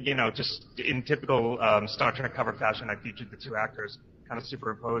then, just in typical Star Trek cover fashion, I featured the two actors kind of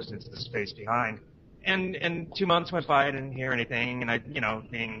superimposed into the space behind. And 2 months went by, I didn't hear anything, and I,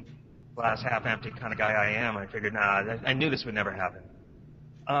 being glass half empty kind of guy I am, I figured, I knew this would never happen.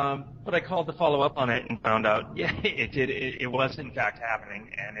 But I called to follow up on it and found out, yeah, it did. It was in fact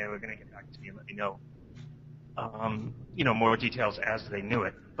happening, and they were going to get back to me and let me know. More details as they knew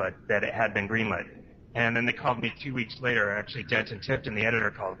it, but that it had been greenlit. And then they called me 2 weeks later. Actually, Denton Tipton, the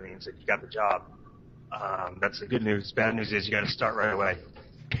editor, called me and said, "You got the job." That's the good news. Bad news is you got to start right away.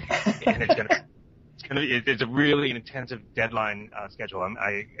 And it's a really intensive deadline schedule.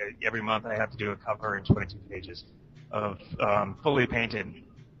 Every month I have to do a cover in 22 pages of fully painted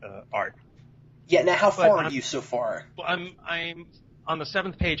art. Yeah. Now, how far are you so far? Well, I'm on the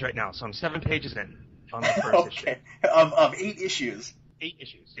 7th page right now, so I'm 7 pages in on the first issue. Of 8 issues. 8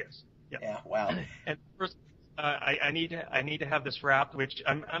 issues, yes. Yeah. Wow. And first, I need to have this wrapped, which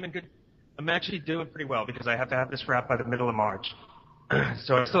I'm actually doing pretty well, because I have to have this wrapped by the middle of March.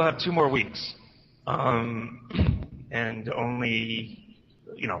 So I still have 2 more weeks, and only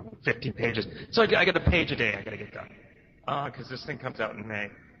 15 pages. So I got a page a day I got to get done, because this thing comes out in May.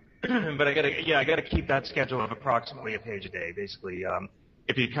 But I gotta keep that schedule of approximately a page a day. Basically,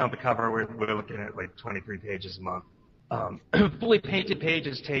 if you count the cover, we're looking at like 23 pages a month. Fully painted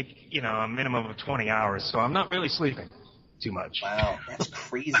pages take, a minimum of 20 hours, so I'm not really sleeping too much. Wow, that's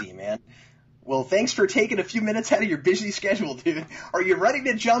crazy, man. Well, thanks for taking a few minutes out of your busy schedule, dude. Are you ready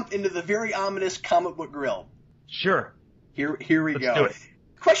to jump into the very ominous comic book grill? Sure. Here we Let's go. do it.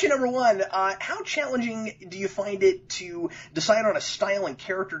 Question number 1, how challenging do you find it to decide on a style and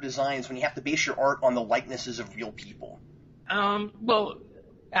character designs when you have to base your art on the likenesses of real people? Well,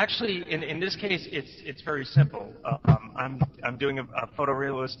 actually, in this case, it's very simple. I'm doing a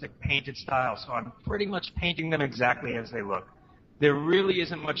photorealistic painted style, so I'm pretty much painting them exactly as they look. There really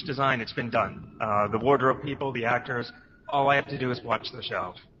isn't much design. It's been done. The wardrobe people, the actors, all I have to do is watch the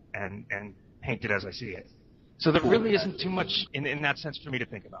shelf and paint it as I see it. So there really isn't too much in that sense for me to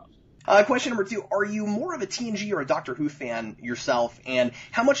think about. Question number 2, are you more of a TNG or a Doctor Who fan yourself, and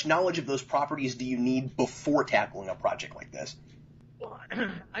how much knowledge of those properties do you need before tackling a project like this? Well,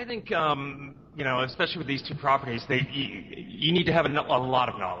 I think, especially with these two properties, you need to have a lot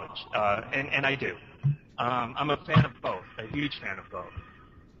of knowledge, and I do. I'm a fan of both, a huge fan of both.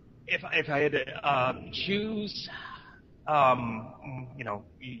 If I had to choose,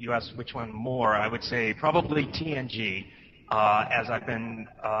 you asked which one more, I would say probably TNG, as I've been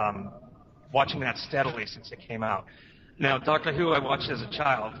watching that steadily since it came out. Now, Doctor Who I watched as a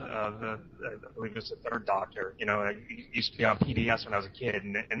child, I believe it was the 3rd Doctor. It used to be on PBS when I was a kid,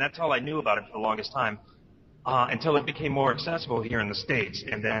 and that's all I knew about it for the longest time, until it became more accessible here in the States.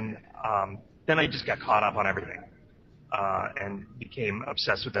 And then I just got caught up on everything, and became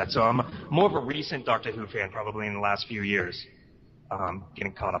obsessed with that. So I'm more of a recent Doctor Who fan, probably in the last few years,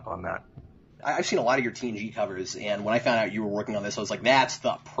 getting caught up on that. I've seen a lot of your TNG covers, and when I found out you were working on this, I was like, that's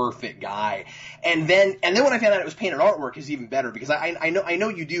the perfect guy. And then when I found out it was painted artwork, is even better, because I know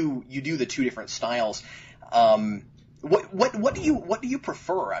you do the 2 different styles. What do you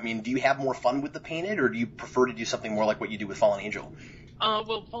prefer? I mean, do you have more fun with the painted, or do you prefer to do something more like what you do with Fallen Angel?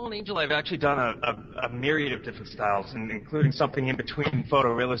 Well, Fallen Angel, I've actually done a myriad of different styles, including something in between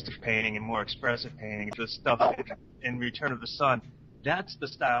photorealistic painting and more expressive painting. The stuff in Return of the Sun, that's the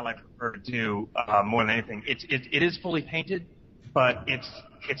style I prefer to do more than anything. It is fully painted, but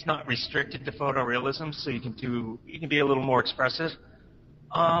it's not restricted to photorealism, so you can be a little more expressive.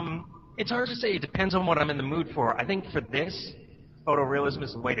 It's hard to say. It depends on what I'm in the mood for. I think for this, photorealism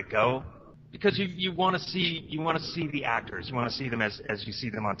is the way to go, because you want to see the actors. You want to see them as you see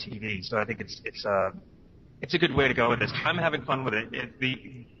them on TV. So I think it's a good way to go with this. I'm having fun with it.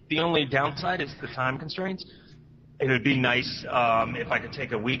 The only downside is the time constraints. it would be nice if I could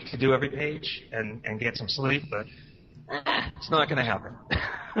take a week to do every page and get some sleep, but it's not going to happen.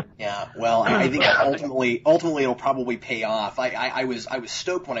 Yeah, well, I think ultimately it'll probably pay off. I was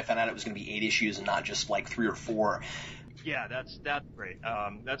stoked when I found out it was going to be 8 issues and not just like 3 or 4. Yeah, that's great.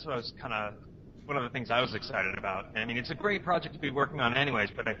 That's what I was kind of one of the things I was excited about. I mean, it's a great project to be working on, anyways.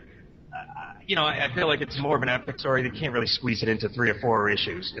 But I feel like it's more of an epic story. They can't really squeeze it into 3 or 4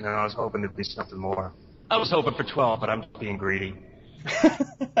 issues. I was hoping there'd be something more. I was hoping for 12, but I'm being greedy.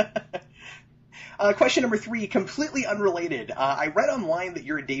 Question number 3, completely unrelated. I read online that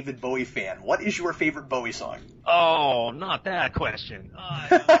you're a David Bowie fan. What is your favorite Bowie song? Oh, not that question.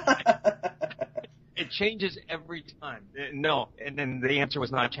 It changes every time. No, and then the answer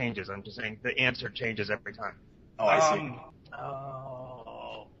was not changes. I'm just saying the answer changes every time. Oh, I see.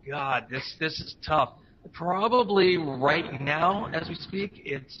 Oh, God, this is tough. Probably right now, as we speak,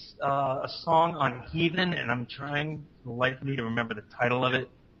 it's a song on Heathen, and I'm trying for the life of me to remember the title of it.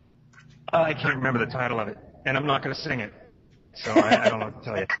 I can't remember the title of it, and I'm not going to sing it, so I don't know what to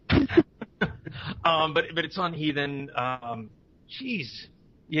tell you. But it's on Heathen. Jeez,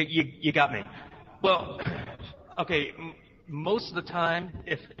 you got me. Well, okay, most of the time,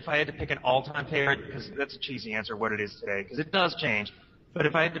 if I had to pick an all-time favorite, because that's a cheesy answer, what it is today, because it does change, but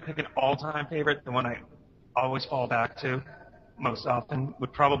if I had to pick an all-time favorite, the one I always fall back to most often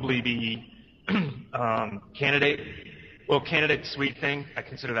would probably be Candidate. Well, Candidate Sweet Thing, I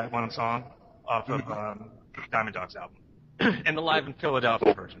consider that one song off of Diamond Dog's album, and the Live in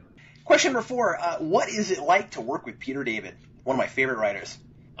Philadelphia version. Question number 4, what is it like to work with Peter David, one of my favorite writers?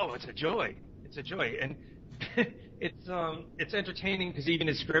 Oh, it's a joy. It's a joy, and it's entertaining because even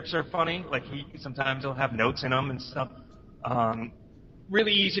his scripts are funny. Like sometimes he'll have notes in them and stuff.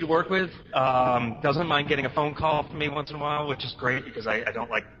 Really easy to work with. Doesn't mind getting a phone call from me once in a while, which is great because I don't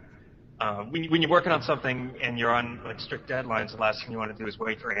like when you're working on something and you're on like strict deadlines. The last thing you want to do is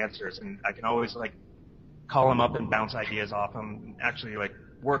wait for answers, and I can always like call him up and bounce ideas off him, and actually like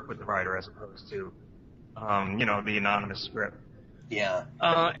work with the writer as opposed to the anonymous script. Yeah.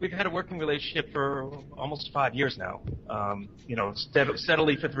 We've had a working relationship for almost 5 years now.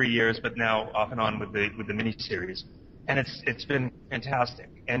 Steadily for 3 years, but now off and on with the miniseries, and it's been fantastic.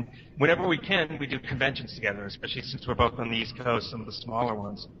 And whenever we can, we do conventions together, especially since we're both on the East Coast, some of the smaller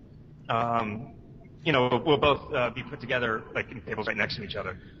ones. We'll both be put together like in tables right next to each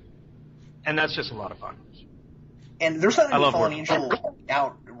other, and that's just a lot of fun. And there's not any Fallen Angel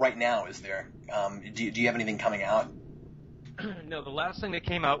out right now, is there? Do you have anything coming out? No, the last thing that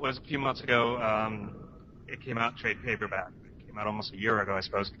came out was a few months ago. It came out trade paperback. It came out almost a year ago, I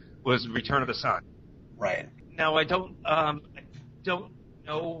suppose. Was Return of the Sun. Right. Now I don't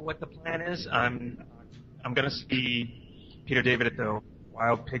know what the plan is. I'm going to see Peter David at the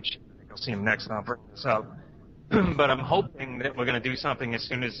Wild Pig Show. I think I'll see him next, and I'll bring this up. But I'm hoping that we're going to do something as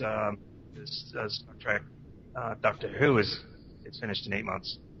soon as Star Trek Doctor Who is finished in 8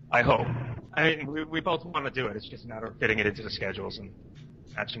 months. I hope. I mean, we both want to do it. It's just a matter of fitting it into the schedules and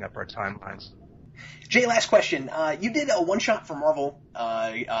matching up our timelines. Jay, last question. You did a one-shot for Marvel,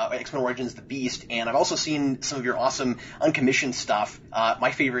 X-Men Origins The Beast, and I've also seen some of your awesome uncommissioned stuff.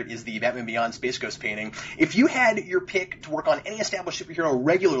 My favorite is the Batman Beyond Space Ghost painting. If you had your pick to work on any established superhero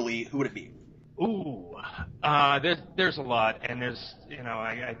regularly, who would it be? Ooh, there's a lot, and there's,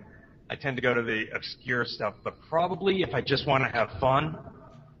 I tend to go to the obscure stuff, but probably if I just want to have fun,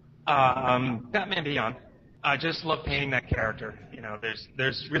 Batman Beyond. I just love painting that character.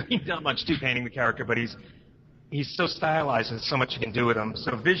 There's really not much to painting the character, but he's so stylized and so much you can do with him.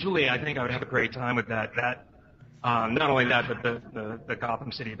 So visually, I think I would have a great time with that. Not only that, but the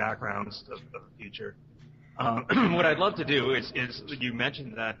Gotham City backgrounds of the future. What I'd love to do is you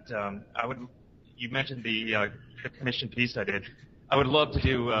mentioned that you mentioned the commission piece I did. I would love to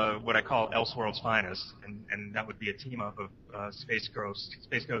do what I call Elseworld's Finest, and that would be a team up of Space Ghost,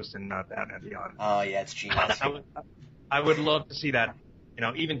 and Batman Beyond. Oh yeah, it's genius. I would love to see that,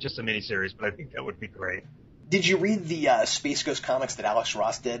 even just a miniseries, but I think that would be great. Did you read the Space Ghost comics that Alex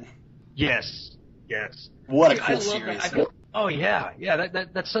Ross did? Yes. What a cool series. Oh yeah.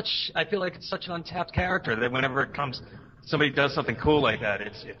 That's such. I feel like it's such an untapped character that whenever it comes, somebody does something cool like that,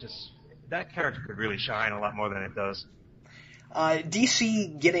 that character could really shine a lot more than it does.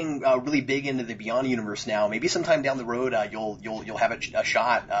 DC getting really big into the Beyond universe now. Maybe sometime down the road, you'll have a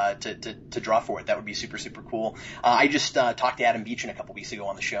shot to draw for it. That would be super, super cool. I just talked to Adam Beechin a couple weeks ago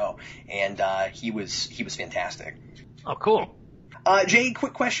on the show, and he was fantastic. Oh, cool. Jay,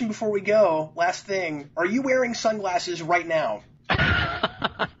 quick question before we go. Last thing, are you wearing sunglasses right now?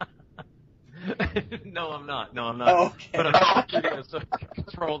 No, I'm not. Oh, okay. But I'm trying to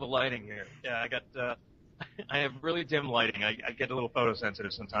control the lighting here. Yeah, I got I have really dim lighting. I get a little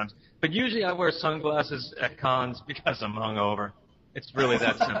photosensitive sometimes. But usually I wear sunglasses at cons because I'm hungover. It's really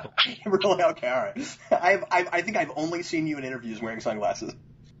that simple. Really? Okay, all right. I think I've only seen you in interviews wearing sunglasses.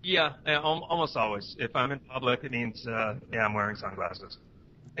 Yeah, almost always. If I'm in public, it means, I'm wearing sunglasses.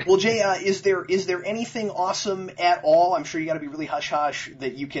 Well, Jay, is there anything awesome at all? I'm sure you got to be really hush-hush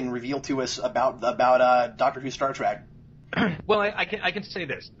that you can reveal to us about Doctor Who Star Trek. Well, I can say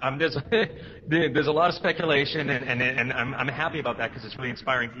this. There's a lot of speculation, and I'm happy about that because it's really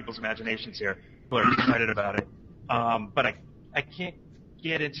inspiring people's imaginations here. People are excited about it. But I can't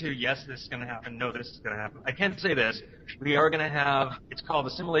get into, yes, this is going to happen, no, this is going to happen. I can say this. We are going to have, it's called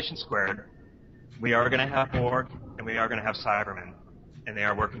the Simulation Squared. We are going to have Borg, and we are going to have Cybermen, and they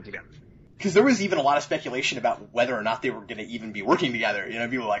are working together. Because there was even a lot of speculation about whether or not they were going to even be working together. You know,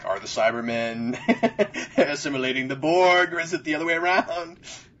 people were like, are the Cybermen assimilating the Borg, or is it the other way around?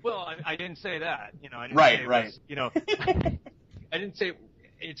 Well, I didn't say that. You know, I didn't right, say right. Was, you know, I didn't say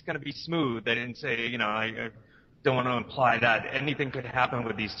it's going to be smooth. I didn't say, you know, I don't want to imply that anything could happen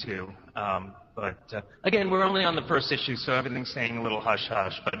with these two. But again, we're only on the first issue, so everything's staying a little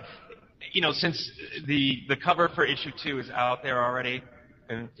hush-hush. But, you know, since the cover for issue 2 is out there already,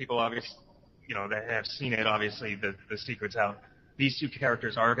 and people obviously, you know, that have seen it, obviously, the secret's out, these two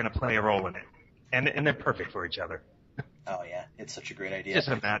characters are going to play a role in it. And they're perfect for each other. Oh, yeah. It's such a great idea. Just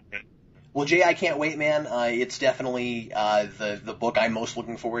a mad thing. Well, Jay, I can't wait, man. It's definitely the book I'm most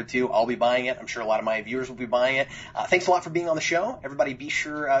looking forward to. I'll be buying it. I'm sure a lot of my viewers will be buying it. Thanks a lot for being on the show. Everybody be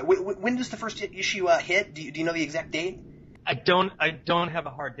sure. When does the first issue hit? Do you know the exact date? I don't have a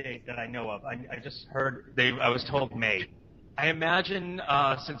hard date that I know of. I just heard I was told May. I imagine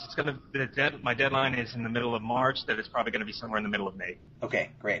since it's going to my deadline is in the middle of March, that it's probably going to be somewhere in the middle of May. Okay,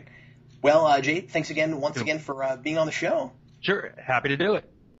 great. Well, Jay, thanks once again for being on the show. Sure, happy to do it.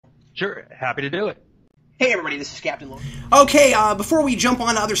 Hey everybody, this is Captain Logan. Okay, before we jump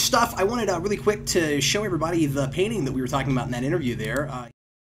on to other stuff, I wanted really quick to show everybody the painting that we were talking about in that interview there.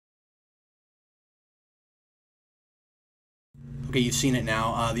 Okay, you've seen it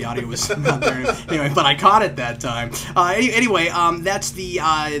now. The audio was not there anyway, but I caught it that time. Anyway, that's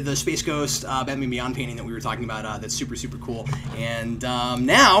the Space Ghost Batman Beyond painting that we were talking about. That's super, super cool. And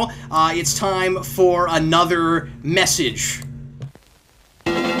now it's time for another message.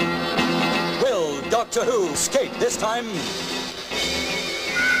 Will Doctor Who escape this time?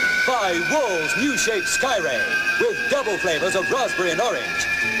 Buy Wool's new shape Skyray with double flavors of raspberry and orange.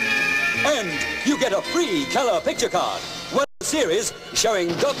 And you get a free color picture card. One series showing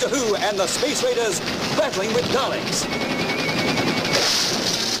Doctor Who and the Space Raiders battling with Daleks.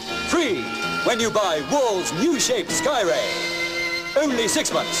 Free when you buy Wool's new shape Skyray. Only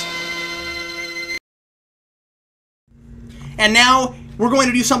 6 months. And now we're going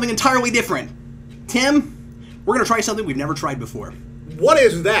to do something entirely different. Tim, we're going to try something we've never tried before. What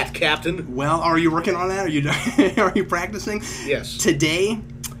is that, Captain? Well, are you working on that? Are you practicing? Yes. Today,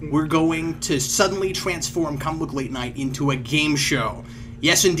 we're going to suddenly transform Comic Book Late Night into a game show.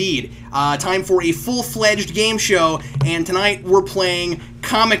 Yes, indeed. Time for a full-fledged game show, and tonight we're playing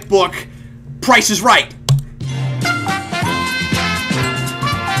Comic Book Price is Right.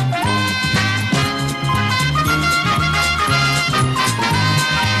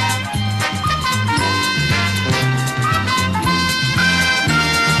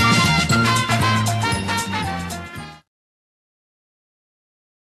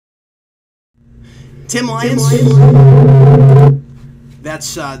 Tim Lyons.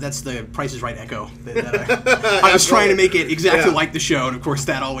 That's the Price is Right echo. I was trying to make it exactly like the show, and of course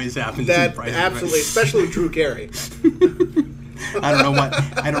that always happens. That absolutely, especially Drew Carey.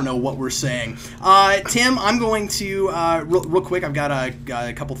 I don't know what we're saying. Tim, I'm going to real quick. I've got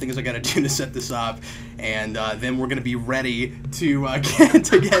a couple things I got to do to set this up, and then we're going to be ready to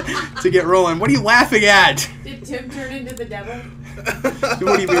get rolling. What are you laughing at? Did Tim turn into the devil?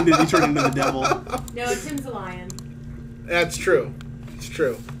 What do you mean? Did he turn into the devil? No, Tim's a lion. That's true. It's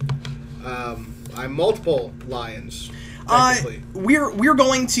true. I'm multiple lions. We're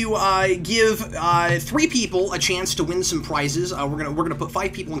going to give 3 people a chance to win some prizes. We're gonna put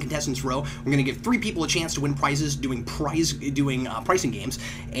 5 people in contestants row. We're gonna give 3 people a chance to win prizes doing pricing games.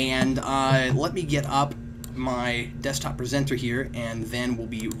 And let me get up my desktop presenter here, and then we'll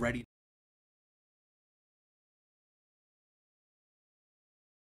be ready.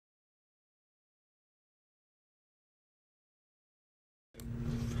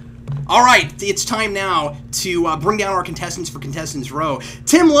 All right, it's time now to bring down our contestants for Contestants Row.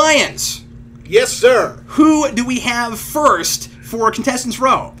 Tim Lyons. Yes, sir. Who do we have first for Contestants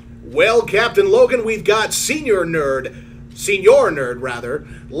Row? Well, Captain Logan, we've got Senior Nerd, Senior Nerd, rather,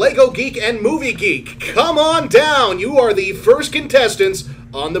 Lego Geek and Movie Geek, come on down. You are the first contestants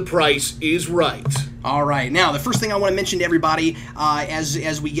on The Price is Right. All right. Now, the first thing I want to mention to everybody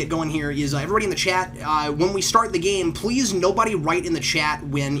as we get going here is everybody in the chat, when we start the game, please nobody write in the chat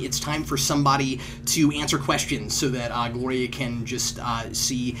when it's time for somebody to answer questions so that Gloria can just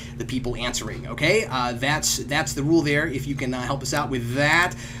see the people answering, okay? That's the rule there, if you can help us out with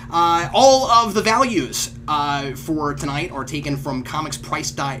that. All of the values for tonight are taken from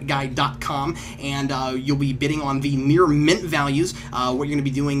comicspriceguide.com, and you'll be bidding on the near mint values. What you're going to be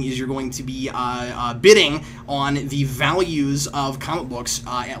doing is you're going to be bidding on the values of comic books,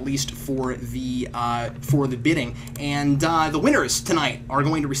 at least for the bidding. And the winners tonight are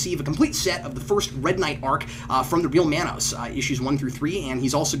going to receive a complete set of the first Red Knight arc from the Real Manos, issues 1 through 3, and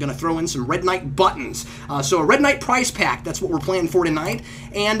he's also going to throw in some Red Knight buttons. So a Red Knight prize pack, that's what we're playing for tonight.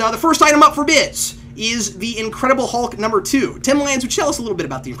 And the first item up for bids is the Incredible Hulk #2. Tim Lyons, would you tell us a little bit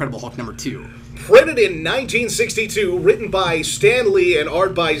about the Incredible Hulk #2? Printed in 1962, written by Stan Lee and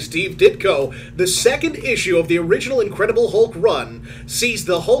art by Steve Ditko, the second issue of the original Incredible Hulk run sees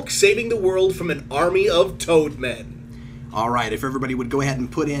the Hulk saving the world from an army of Toadmen. All right, if everybody would go ahead and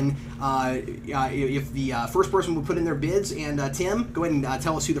put in, if the first person would put in their bids, and Tim, go ahead and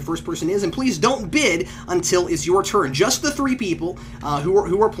tell us who the first person is, and please don't bid until it's your turn. Just the 3 people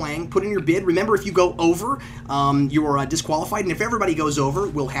who are playing, put in your bid. Remember, if you go over, you're disqualified, and if everybody goes over,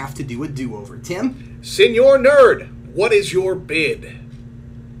 we'll have to do a do-over. Tim? Senior Nerd, what is your bid?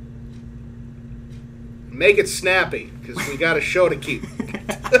 Make it snappy, because we got a show to keep.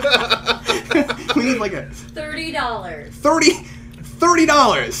 We need like a $30.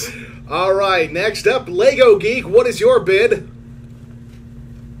 $30. All right, next up, Lego Geek, what is your bid?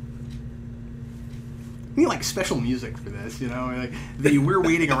 We need like special music for this, you know? Like we're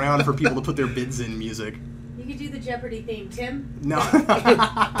waiting around for people to put their bids in music. You could do the Jeopardy theme, Tim. No. No, I'm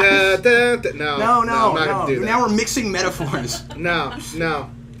not going to do that. Now we're mixing metaphors. No.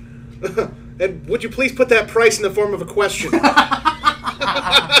 And would you please put that price in the form of a question?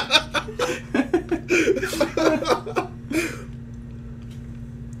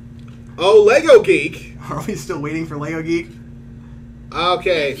 Oh, Lego Geek. Are we still waiting for Lego Geek?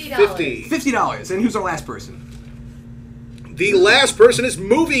 Okay, $50. $50. And who's our last person? The last person is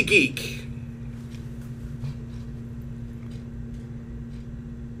Movie Geek.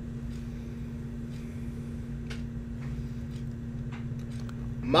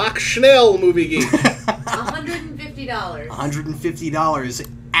 Mach Schnell, Movie Geek. $150. $150.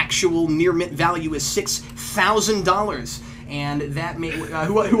 Actual near mint value is $6,000. And that may...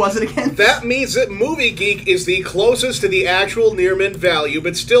 who was it again? That means that Movie Geek is the closest to the actual near mint value,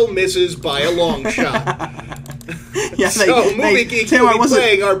 but still misses by a long shot. Yeah, so Movie Geek Tim, will be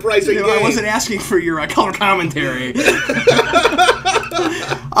playing our pricing game. I wasn't asking for your color commentary.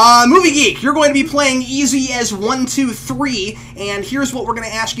 Movie Geek, you're going to be playing easy as 1, 2, 3, and here's what we're going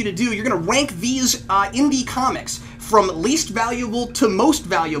to ask you to do. You're going to rank these indie comics from least valuable to most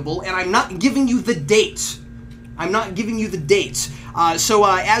valuable, and I'm not giving you the dates. So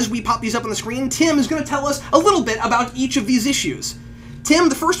as we pop these up on the screen, Tim is going to tell us a little bit about each of these issues. Tim,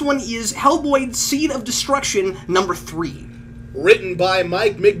 the first one is Hellboy Seed of Destruction #3. Written by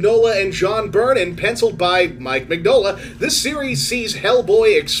Mike Mignola and John Byrne and penciled by Mike Mignola, this series sees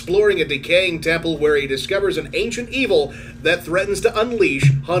Hellboy exploring a decaying temple where he discovers an ancient evil that threatens to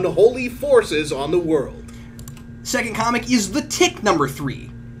unleash unholy forces on the world. Second comic is The Tick #3.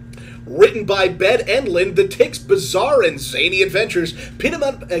 Written by Ben Enlund, the Tick's bizarre and zany adventures pit him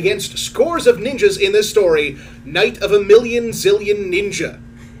up against scores of ninjas in this story, Night of a Million Zillion Ninja.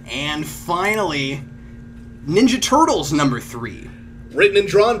 And finally, Ninja Turtles #3. Written and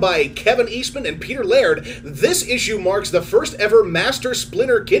drawn by Kevin Eastman and Peter Laird, this issue marks the first ever Master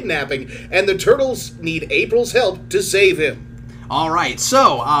Splinter kidnapping, and the Turtles need April's help to save him. All right,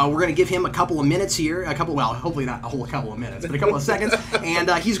 so we're going to give him a couple of minutes here, hopefully not a whole couple of minutes, but a couple of seconds, and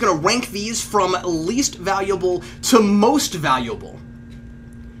he's going to rank these from least valuable to most valuable.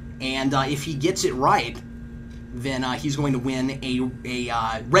 And if he gets it right, then he's going to win a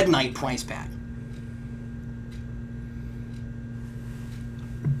Red Knight prize pack.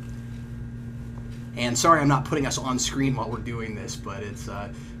 And sorry, I'm not putting us on screen while we're doing this, but it's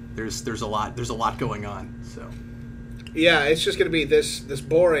there's a lot going on. So yeah, it's just going to be this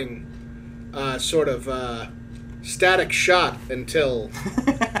boring sort of static shot until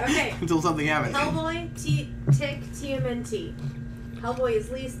okay until something happens. Hellboy, Tick, TMNT. Hellboy is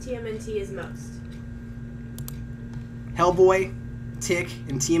least, TMNT is most. Hellboy, Tick,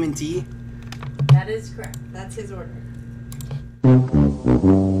 and TMNT. That is correct. That's his order.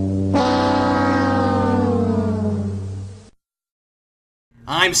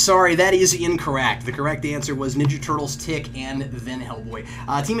 I'm sorry, that is incorrect. The correct answer was Ninja Turtles, Tick, and then Hellboy.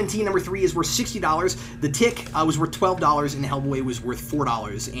 TMNT number 3 is worth $60. The Tick was worth $12, and Hellboy was worth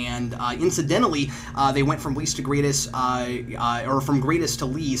 $4. And incidentally, they went from least to greatest, or from greatest to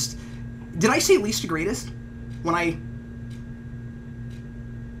least. Did I say least to greatest? When I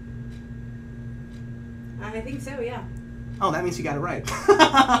think so, yeah. Oh, that means you got it right.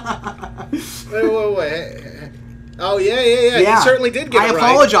 Wait. Oh, yeah. He certainly did get it right.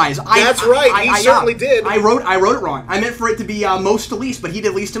 I apologize. That's right. He certainly did. I wrote it wrong. I meant for it to be most to least, but he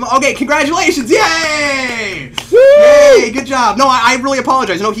did least to most. Okay, congratulations! Yay! Woo! Yay! Good job. No, I really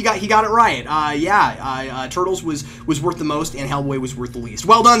apologize. No, he got it right. Turtles was worth the most, and Hellboy was worth the least.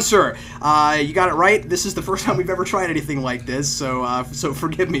 Well done, sir. You got it right. This is the first time we've ever tried anything like this, so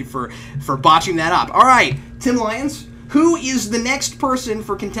forgive me for botching that up. All right, Tim Lyons, who is the next person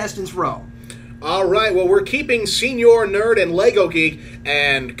for Contestants Row? All right, well, we're keeping Senior Nerd and Lego Geek,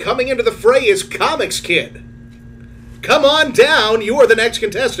 and coming into the fray is Comics Kid. Come on down, you are the next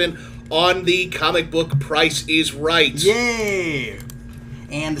contestant on the comic book Price is Right. Yay!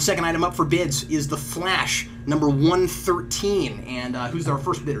 And the second item up for bids is The Flash, number 113. And who's our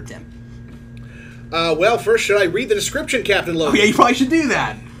first bidder, Tim? Well, first, should I read the description, Captain Logan? Oh, yeah, you probably should do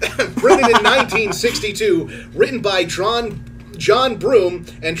that. Printed in 1962, written by John Broome,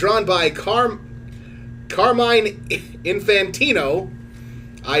 and drawn by Carmine Infantino,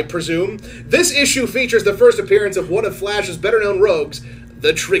 I presume. This issue features the first appearance of one of Flash's better-known rogues,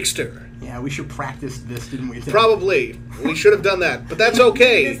 the Trickster. Yeah, we should practice this, didn't we? Probably. We should have done that, but that's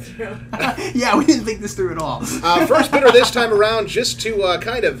okay. Yeah, we didn't think this through at all. First bidder this time around, just to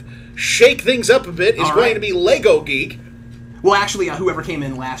kind of shake things up a bit, is going to be Lego Geek. Well, actually, whoever came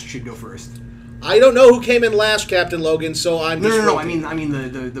in last should go first. I don't know who came in last, Captain Logan, so I'm just... No, I mean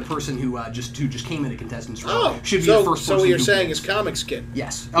the person who just came into Contestants Row should be the first person. So what you're saying is Comics Kid.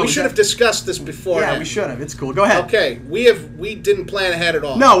 Yes. We should have discussed this before. Yeah, we should have. It's cool. Go ahead. Okay, we didn't plan ahead at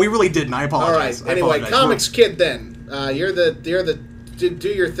all. No, we really didn't. I apologize. All right. Anyway, Comics Kid then. You're the do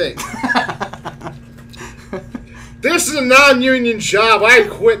your thing. This is a non-union job. I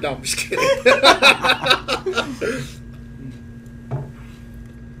quit. No, I'm just kidding.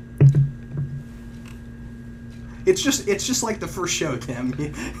 It's just like the first show, Tim.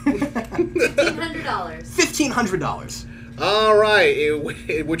 $1,500. $1,500. All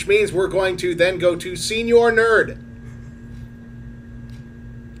right, which means we're going to then go to Senior Nerd.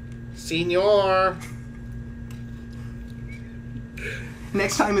 Senior.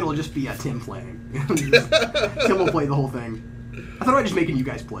 Next time it'll just be Tim playing. Tim will play the whole thing. I thought I'd just making you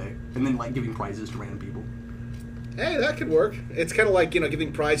guys play and then like giving prizes to random people. Hey, that could work. It's kind of like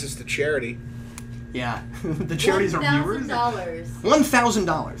giving prizes to charity. Yeah, the charities are viewers.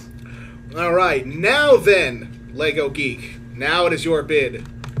 $1,000. All right, now then, Lego Geek. Now it is your bid.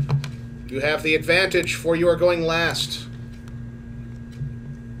 You have the advantage, for you are going last.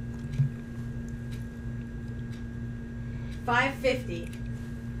 $550.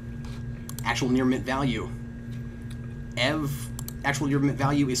 Actual near mint value. Actual near mint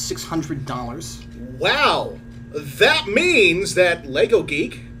value is $600. Wow, that means that Lego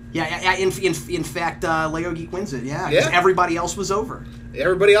Geek. Yeah. In fact, Lego Geek wins it. Yeah, because everybody else was over.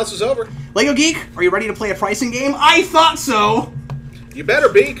 Everybody else was over. Lego Geek, are you ready to play a pricing game? I thought so. You better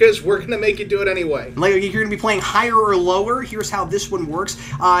be, because we're going to make you do it anyway. Lego Geek, you're going to be playing higher or lower. Here's how this one works.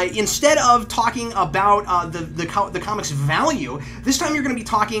 Instead of talking about the comic's value, this time you're going to be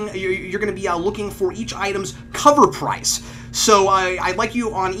talking. You're going to be looking for each item's cover price. So I'd like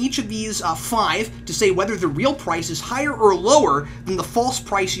you on each of these 5 to say whether the real price is higher or lower than the false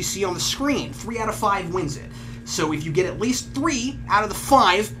price you see on the screen. 3 out of 5 wins it. So if you get at least 3 out of the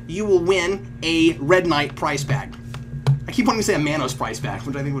 5, you will win a Red Knight prize bag. I keep wanting to say a Manos price bag,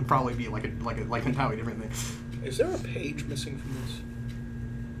 which I think would probably be like an entirely different thing. Is there a page missing from this?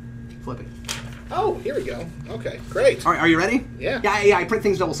 Flip it. Oh, here we go. Okay, great. All right, are you ready? Yeah. Yeah, I print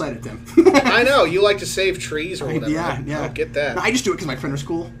things double-sided, Tim. I know. You like to save trees or whatever. Yeah. I don't get that. No, I just do it because my printer's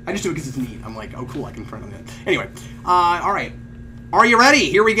cool. I just do it because it's neat. I'm like, oh, cool, I can print on it. Anyway, all right. Are you ready?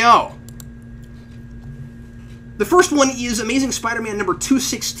 Here we go. The first one is Amazing Spider-Man number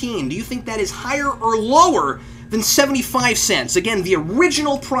 216. Do you think that is higher or lower than 75 cents? Again, the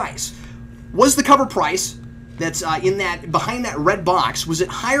original price. Was the cover price that's behind that red box, was it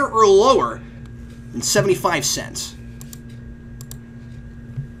higher or lower than 75 cents?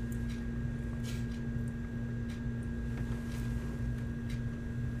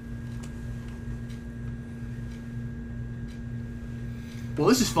 Well,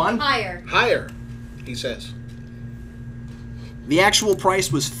 this is fun. Higher. Higher, he says. The actual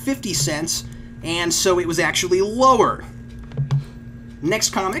price was 50 cents, and so it was actually lower.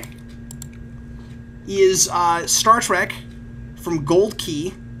 Next comic is Star Trek from Gold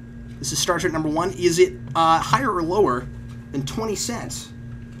Key. This is Star Trek number 1. Is it higher or lower than 20 cents?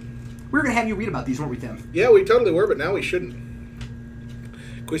 We were going to have you read about these, weren't we, Tim? Yeah, we totally were, but now we shouldn't.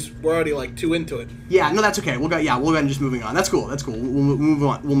 Because we're already like too into it. Yeah, no, that's okay. We'll go ahead and just moving on. That's cool. We'll move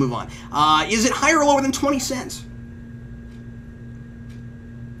on. We'll move on. Is it higher or lower than 20 cents?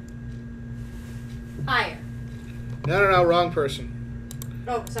 Higher. No, wrong person.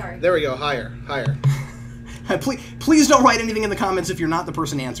 Oh, sorry. There we go, higher. Please don't write anything in the comments if you're not the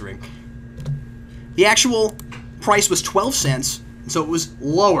person answering. The actual price was 12 cents, so it was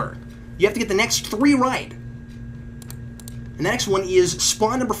lower. You have to get the next 3 right. And the next one is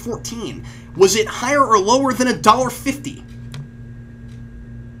Spawn number 14. Was it higher or lower than $1.50?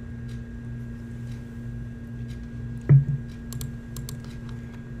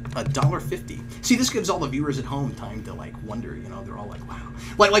 $1.50. See, this gives all the viewers at home time to like wonder. You know, they're all like, "Wow!"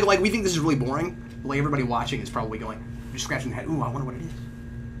 Like we think this is really boring. Like everybody watching is probably going, just scratching their head. Ooh, I wonder what it is.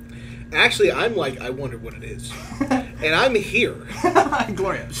 Actually, I'm like, I wonder what it is, and I'm here.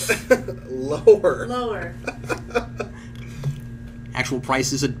 Glorious. Lower. Actual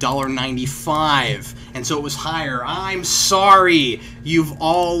price is $1.95, and so it was higher. I'm sorry, you've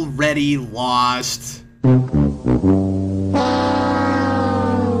already lost.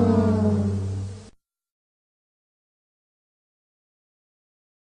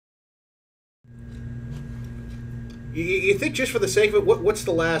 You think just for the sake of it, what's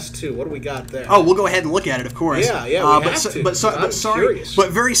the last 2? What do we got there? Oh, we'll go ahead and look at it, of course. Yeah, we have to. But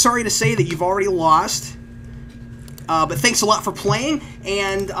very sorry to say that you've already lost. But thanks a lot for playing.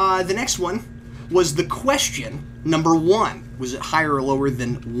 And the next one was the question number 1. Was it higher or lower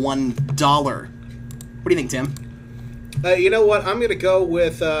than $1? What do you think, Tim? You know what? I'm going to go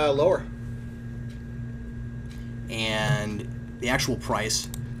with lower. And the actual price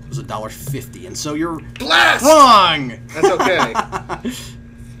was $1.50, and so you're Blast! wrong. That's okay.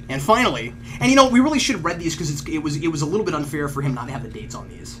 And finally, and you know, we really should have read these because it was a little bit unfair for him not to have the dates on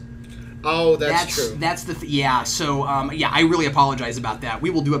these. Oh, that's true. That's the yeah. So I really apologize about that. We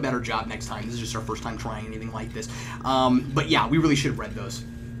will do a better job next time. This is just our first time trying anything like this. But yeah, we really should have read those.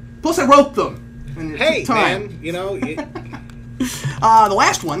 Plus, I wrote them. And hey, man, you know. The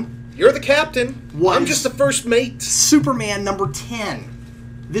last one. You're the captain. I'm just the first mate. Superman number 10.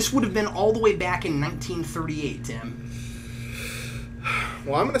 This would have been all the way back in 1938, Tim.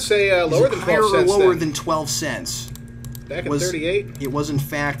 Well, I'm going to say lower than 12 cents. Higher or lower than 12 cents? Back in 38? It was, in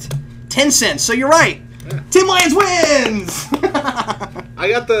fact, 10 cents. So you're right. Yeah. Tim Lyons wins! I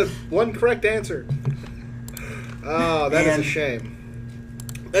got the one correct answer. Oh, that is a shame.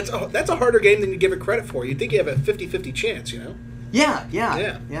 That's a harder game than you give it credit for. You'd think you have a 50-50 chance, you know? Yeah.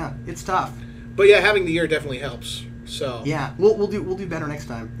 It's tough. But yeah, having the year definitely helps. So yeah, we'll do better next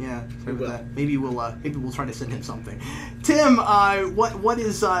time. Yeah, sorry about that. Maybe we'll try to send him something. Tim,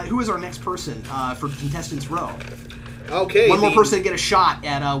 who is our next person for contestants row? Okay, one more person to get a shot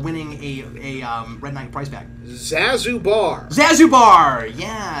at winning a Red Knight prize bag. Zazubar,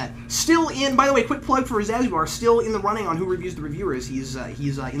 yeah, still in. By the way, quick plug for Zazubar, still in the running on Who Reviews the Reviewers. He's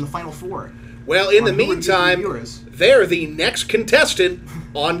in the final 4. Well, in the meantime, they're the next contestant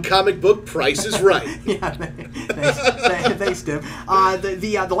on Comic Book Price is Right. Yeah, thanks, Tim.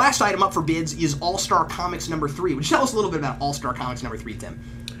 The last item up for bids is All-Star Comics number 3. Would you tell us a little bit about All-Star Comics number 3, Tim?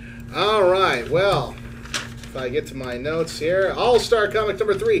 All right, well, if I get to my notes here, All-Star Comics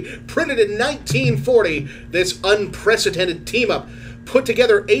number 3, printed in 1940, this unprecedented team-up put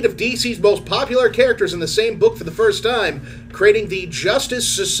together 8 of DC's most popular characters in the same book for the first time, creating the Justice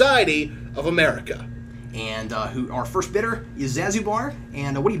Society of America. And our first bidder is Zazubar.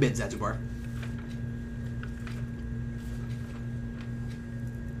 And what do you bid, Zazubar?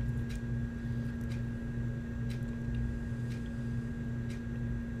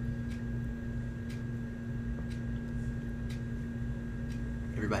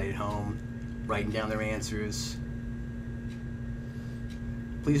 Everybody at home, writing down their answers.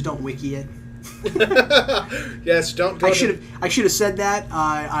 Please don't wiki it. Yes, don't go. I should have said that.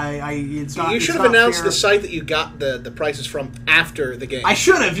 It's not. You should have announced the site that you got the prices from after the game. I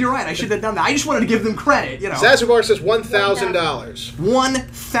should have. You're right. I should have done that. I just wanted to give them credit. You know. Zazubar says $1,000.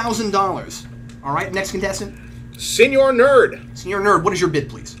 $1,000. All right. Next contestant. Senor Nerd. Senor Nerd. What is your bid,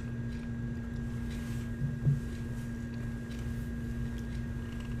 please?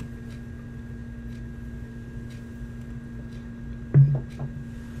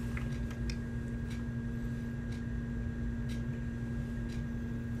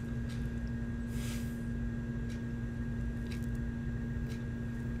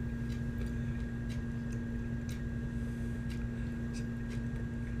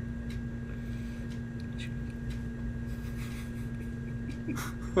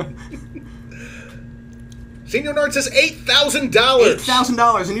 Senior Nerd says $8,000.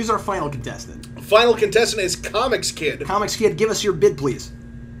 $8,000, and who's our final contestant? Final contestant is Comics Kid. Comics Kid, give us your bid, please.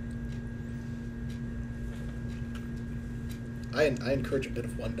 I encourage a bid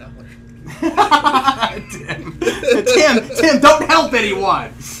of $1. Tim, don't help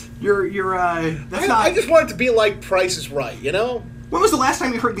anyone. I just want it to be like Price is Right, you know? When was the last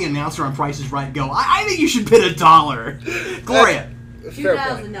time you heard the announcer on Price is Right go, I think you should bid $1. Gloria.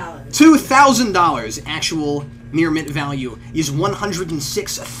 $2,000. $2,000 actual near mint value is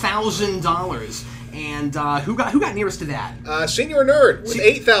 $106,000. And who got nearest to that? Senior Nerd with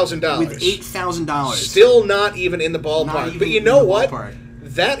 $8,000. With $8,000. Still not even in the ballpark. But you know what? Ballpark.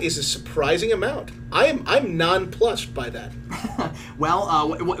 That is a surprising amount. I'm nonplussed by that.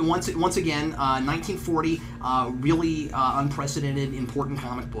 Well, once again, 1940, really unprecedented, important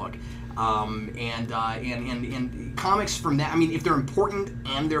comic book. And comics from that, I mean, if they're important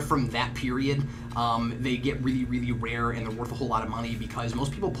and they're from that period, they get really, really rare and they're worth a whole lot of money because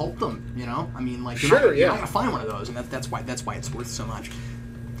most people pulp them, you know? I mean, like, you're not going to find one of those, and that's why it's worth so much.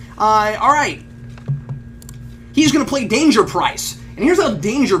 All right. He's going to play Danger Price. And here's how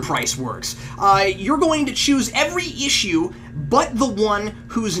Danger Price works. You're going to choose every issue but the one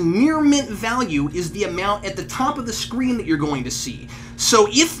whose near mint value is the amount at the top of the screen that you're going to see. So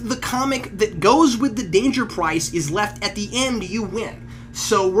if the comic that goes with the Danger Price is left at the end, you win.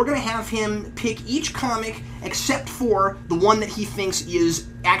 So we're going to have him pick each comic except for the one that he thinks is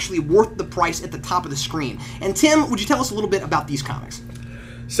actually worth the price at the top of the screen. And Tim, would you tell us a little bit about these comics?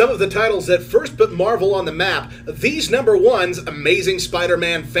 Some of the titles that first put Marvel on the map, these number ones, Amazing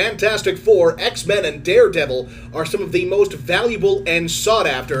Spider-Man, Fantastic Four, X-Men, and Daredevil, are some of the most valuable and sought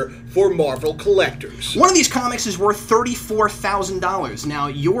after for Marvel collectors. One of these comics is worth $34,000. Now,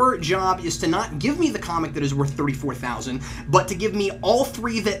 your job is to not give me the comic that is worth $34,000, but to give me all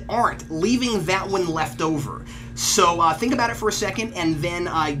three that aren't, leaving that one left over. So think about it for a second, and then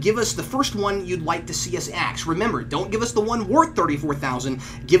give us the first one you'd like to see us axe. Remember, don't give us the one worth $34,000.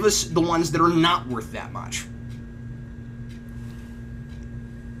 Give us the ones that are not worth that much.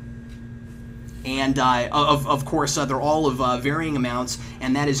 And of course, they're all of varying amounts,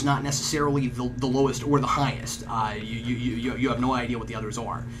 and that is not necessarily the lowest or the highest. You have no idea what the others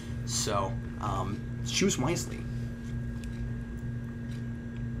are. So choose wisely.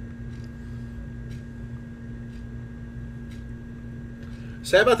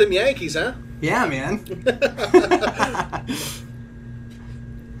 Sad about them Yankees, huh? Yeah, man.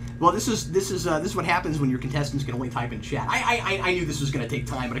 Well, this is what happens when your contestants can only type in chat. I knew this was going to take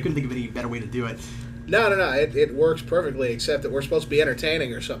time, but I couldn't think of any better way to do it. No. It works perfectly, except that we're supposed to be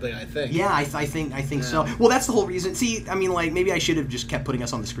entertaining or something, I think. Yeah, I think so. Well, that's the whole reason. See, I mean, like, maybe I should have just kept putting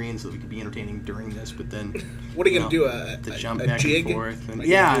us on the screen so that we could be entertaining during this, but then... What are you going to do, to jump back jig? and forth. And, like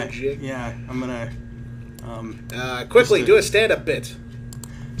yeah, I'm going to... quickly, do a stand-up bit.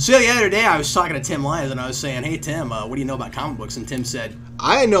 So the other day I was talking to Tim Lyons and I was saying, hey Tim, what do you know about comic books? And Tim said,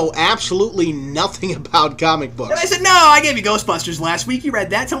 I know absolutely nothing about comic books. And I said, no, I gave you Ghostbusters last week. You read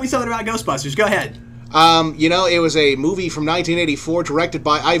that. Tell me something about Ghostbusters. Go ahead. It was a movie from 1984 directed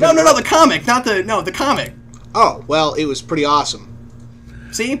by Ivan... No, the comic, the comic. Oh, well, it was pretty awesome.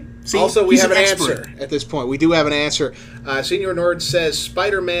 See? Also, we have an answer at this point. We do have an answer. Senior Nerd says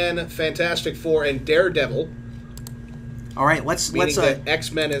Spider-Man, Fantastic Four, and Daredevil. All right, let's that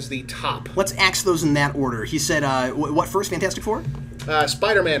X-Men is the top. Let's axe those in that order. He said, what first? Fantastic Four?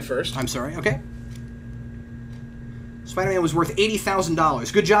 Spider-Man first. I'm sorry. Okay. Spider-Man was worth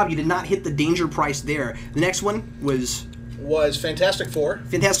 $80,000. Good job. You did not hit the danger price there. The next one was Fantastic Four.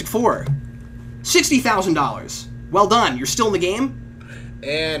 Fantastic Four. $60,000. Well done. You're still in the game.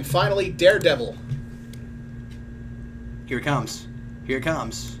 And finally, Daredevil. Here it comes. Here it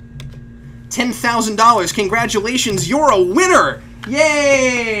comes. $10,000. Congratulations. You're a winner.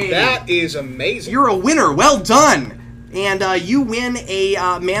 Yay! That is amazing. You're a winner. Well done. And you win a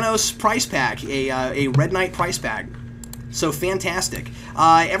Manos prize pack, a Red Knight prize pack. So fantastic.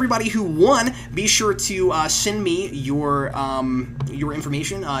 Everybody who won, be sure to send me your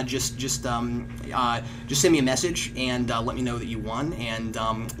information. Just send me a message and let me know that you won, and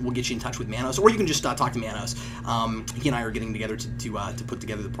we'll get you in touch with Manos, or you can just talk to Manos. He and I are getting together to put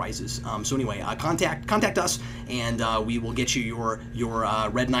together the prizes. So anyway, contact us, and we will get you your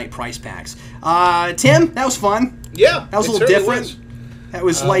Red Knight prize packs. Tim, that was fun. Yeah, that was a little different. Was. That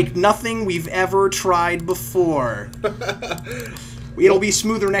was like nothing we've ever tried before. It'll be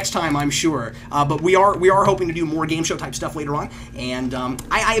smoother next time, I'm sure. But we are hoping to do more game show type stuff later on. And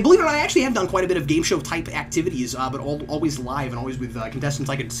I believe it or not, I actually have done quite a bit of game show type activities, but always live and always with contestants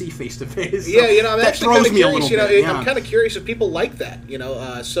I could see face to face. Yeah, you know, I'm that actually kind of curious. You know, yeah. I'm kind of curious if people like that. You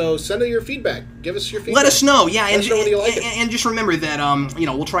know, so send us your feedback. Give us your feedback. Let us know. Yeah, Let us know whether you like it. And just remember that you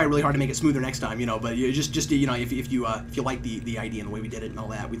know, we'll try really hard to make it smoother next time. You know, but just you know, if you like the idea and the way we did it and all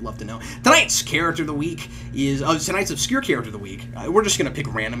that, we'd love to know. Tonight's character of the week is tonight's obscure character of the week. We're just gonna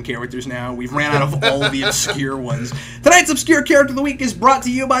pick random characters now. We've ran out of all the obscure ones. Tonight's obscure character of the week is brought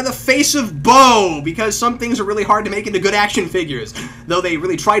to you by the face of Bo, because some things are really hard to make into good action figures. Though they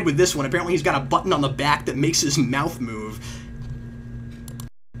really tried with this one. Apparently he's got a button on the back that makes his mouth move.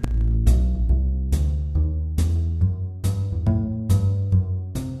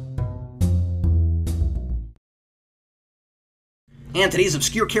 And today's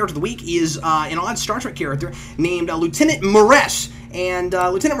obscure character of the week is an odd Star Trek character named Lieutenant Morrison. And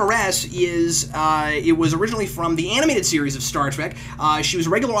Lieutenant Morrison is, it was originally from the animated series of Star Trek. She was a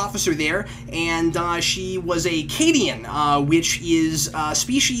regular officer there, and she was a Cadian, which is a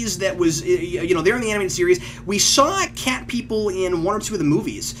species that was, you know, there in the animated series. We saw cat people in one or two of the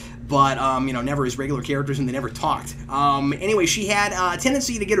movies, but, you know, never as regular characters, and they never talked. Anyway, she had a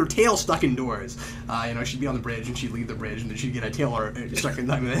tendency to get her tail stuck indoors. You know, she'd be on the bridge, and she'd leave the bridge, and then she'd get a tail stuck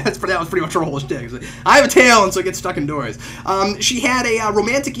in. I mean, that was pretty much her whole shtick. Like, I have a tail, and so it gets stuck indoors. She had a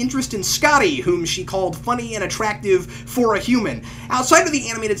romantic interest in Scotty, whom she called funny and attractive for a human. Outside of the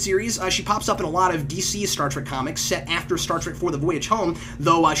animated series, she pops up in a lot of DC Star Trek comics set after Star Trek IV: The Voyage Home,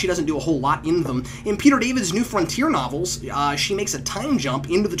 though she doesn't do a whole lot in them. In Peter David's New Frontier novels, she makes a time jump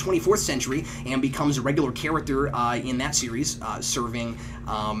into the 24th century and becomes a regular character in that series, serving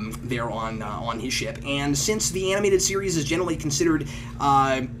there on his ship. And since the animated series is generally considered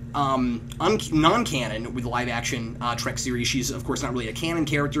non-canon with the live-action Trek series, she's of course not really a canon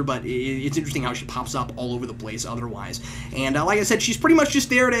character, but it's interesting how she pops up all over the place otherwise. And like I said, she's pretty much just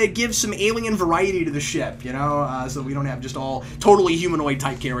there to give some alien variety to the ship, you know, so we don't have just all totally humanoid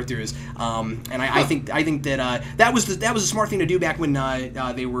type characters. And I think that that was a smart thing to do back when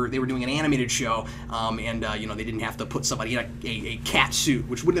they were doing an animated show, and you know, they didn't have to put somebody in a cat suit,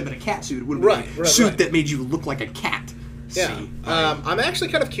 which wouldn't have been a cat suit. It would have been a suit that made you look like a cat. Yeah, I'm actually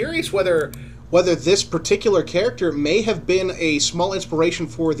kind of curious whether this particular character may have been a small inspiration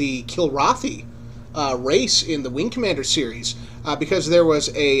for the Kilrathi race in the Wing Commander series, because there was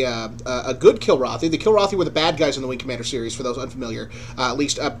a good Kilrathi. The Kilrathi were the bad guys in the Wing Commander series, for those unfamiliar, at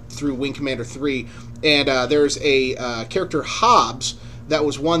least up through Wing Commander 3. And there's a character, Hobbs, that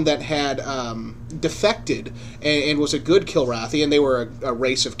was one that had defected and was a good Kilrathi, and they were a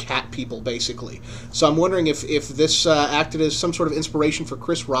race of cat people, basically. So I'm wondering if this acted as some sort of inspiration for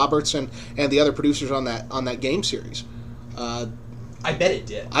Chris Roberts and the other producers on that game series. I bet it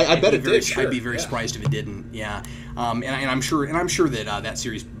did. I bet it did. Sure. I'd be very surprised if it didn't. Yeah, and I'm sure that that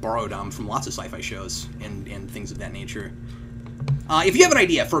series borrowed from lots of sci-fi shows and things of that nature. If you have an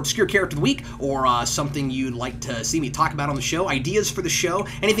idea for Obscure Character of the Week, or something you'd like to see me talk about on the show, ideas for the show,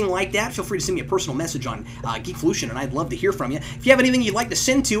 anything like that, feel free to send me a personal message on Geekvolution, and I'd love to hear from you. If you have anything you'd like to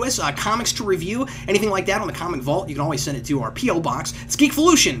send to us, comics to review, anything like that on the Comic Vault, you can always send it to our P.O. Box. It's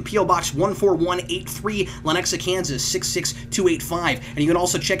Geekvolution, P.O. Box 14183, Lenexa, Kansas 66285. And you can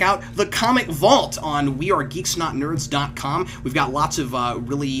also check out the Comic Vault on wearegeeksnotnerds.com. We've got lots of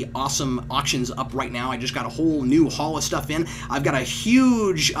really awesome auctions up right now. I just got a whole new haul of stuff in. I've got a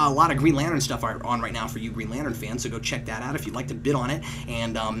huge lot of Green Lantern stuff on right now for you Green Lantern fans, so go check that out if you'd like to bid on it.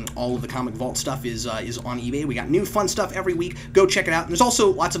 And all of the Comic Vault stuff is on eBay. We got new fun stuff every week. Go check it out. And there's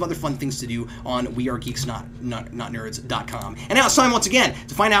also lots of other fun things to do on wearegeeksnotnerds.com. And now it's time once again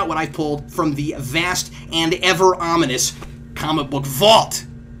to find out what I've pulled from the vast and ever ominous comic book vault.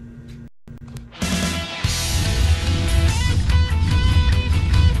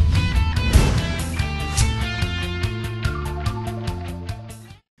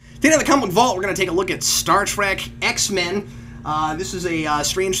 Today on the Comic Vault, we're going to take a look at Star Trek X-Men. This is a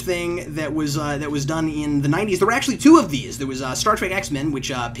strange thing that was done in the 90s. There were actually two of these. There was Star Trek X-Men,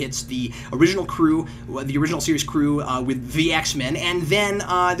 which pits the original crew, the original series crew, with the X-Men, and then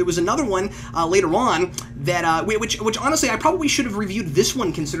there was another one later on that which honestly I probably should have reviewed this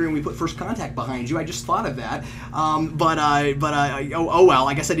one, considering we put First Contact behind you. I just thought of that, oh well.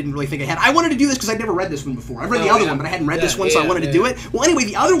 I guess I didn't really think ahead. I wanted to do this because I'd never read this one before. I've read the other one, but I hadn't read this one, so I wanted to do it. Well, anyway,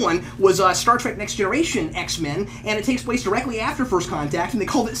 the other one was Star Trek Next Generation X-Men, and it takes place directly after First Contact, and they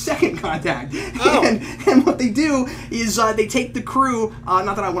called it Second Contact. Oh. And what they do is they take the crew.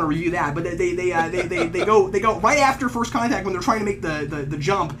 Not that I want to review that, but they go right after First Contact when they're trying to make the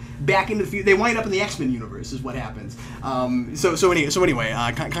jump back into the future. They wind up in the X-Men universe. universe is what happens. So anyway,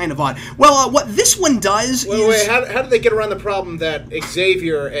 kind of odd. Well, what this one does is... How did they get around the problem that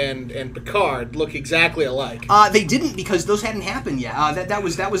Xavier and Picard look exactly alike? They didn't, because those hadn't happened yet. That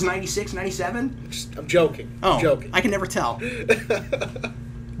was 96, 97? I'm joking. Oh, I'm joking. I can never tell.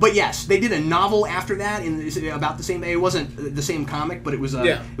 But yes, they did a novel after that about the same. It wasn't the same comic, but it was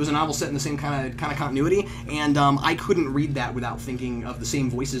a novel set in the same kind of continuity. And I couldn't read that without thinking of the same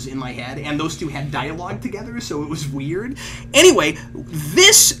voices in my head. And those two had dialogue together, so it was weird. Anyway,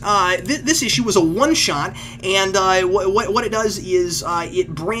 this issue was a one shot, and what it does is it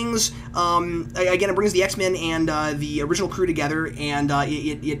brings it brings the X-Men and the original crew together, and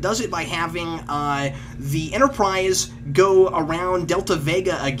it does it by having the Enterprise go around Delta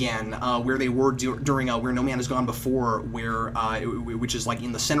Vega again, where they were during Where No Man Has Gone Before, which is like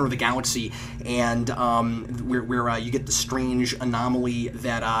in the center of the galaxy, and where you get the strange anomaly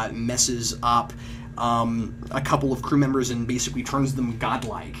that messes up a couple of crew members and basically turns them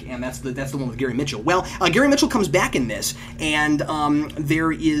godlike, and that's the one with Gary Mitchell. Well, Gary Mitchell comes back in this, and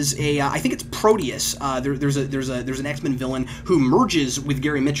there is I think it's Proteus. There's an X-Men villain who merges with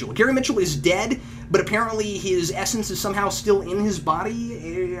Gary Mitchell. Gary Mitchell is dead, but apparently his essence is somehow still in his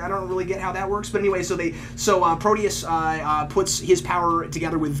body. I don't really get how that works, but anyway, so Proteus puts his power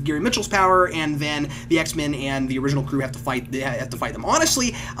together with Gary Mitchell's power, and then the X-Men and the original crew have to fight them.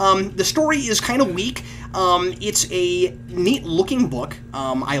 Honestly, the story is kind of weak. It's a neat looking book.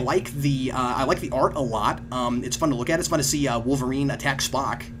 I like the art a lot. It's fun to look at. It's fun to see Wolverine attack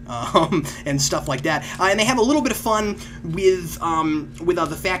Spock and stuff like that. And they have a little bit of fun with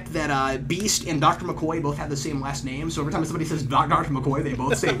the fact that Beast and Dr. McCoy both have the same last name. So every time somebody says Dr. McCoy, they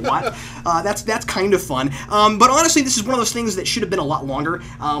both say what. That's kind of fun. But honestly, this is one of those things that should have been a lot longer.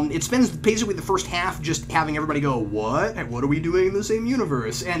 It spends basically the first half just having everybody go, what? What are we doing in the same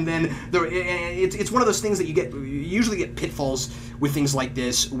universe? And then it's one of those things that you usually get pitfalls with things like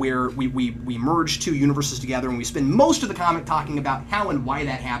this, where we merge two universes together, and we spend most of the comic talking about how and why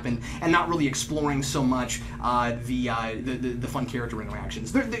that happened, and not really exploring so much the fun character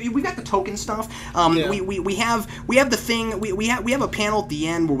interactions. We've got the token stuff. We have the thing. We have a panel at the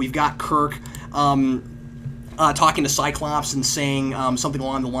end where we've got Kirk talking to Cyclops and saying something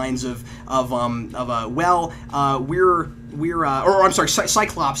along the lines of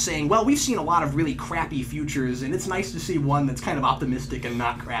Cyclops saying, well, we've seen a lot of really crappy futures, and it's nice to see one that's kind of optimistic and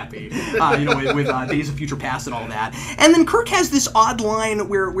not crappy, with Days of Future Past and all that. And then Kirk has this odd line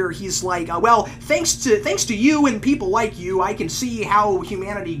where he's like, well, thanks to you and people like you, I can see how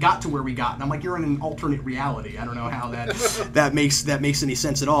humanity got to where we got. And I'm like, you're in an alternate reality. I don't know how that makes any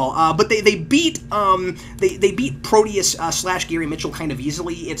sense at all. But they beat Proteus / Gary Mitchell kind of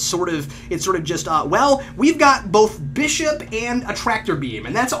easily. It's sort of just well, we've got both Bishop and a tractor beam,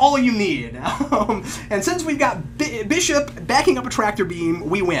 and that's all you need. And since we've got Bishop backing up a tractor beam,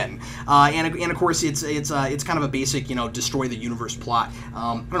 we win. And of course, it's kind of a basic destroy the universe plot.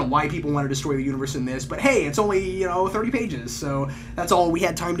 I don't know why people want to destroy the universe in this, but hey, it's only 30 pages, so that's all we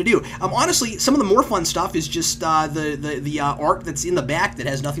had time to do. Honestly, some of the more fun stuff is just the arc that's in the back that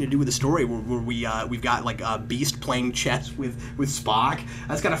has nothing to do with the story, where we've got like Beast playing chess with Spock.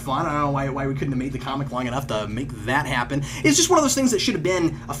 That's kind of fun. I don't know why we couldn't have made the comic long enough to make that happen. It's just one of those things that should have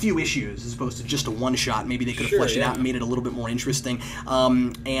been a few issues as opposed to just a one shot. Maybe they could have fleshed it out and made it a little bit more interesting.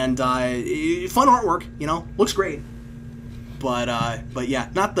 Fun artwork, looks great. But yeah,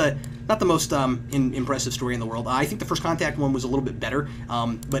 not the most impressive story in the world. I think the First Contact one was a little bit better,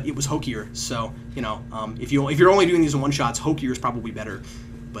 but it was hokier. So if you're only doing these in one shots, hokier is probably better.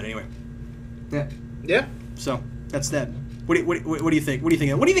 But anyway, yeah. So that's that. What do you think? What do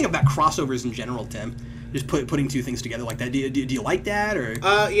you think about crossovers in general, Tim? Just putting two things together like that. Do you like that, or?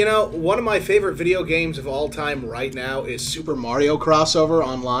 One of my favorite video games of all time right now is Super Mario crossover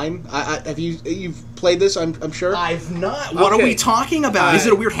online. You've played this? I'm sure. I've not. What are we talking about? Is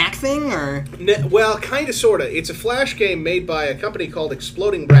it a weird hack thing, or? Well, kind of, sorta. It's a Flash game made by a company called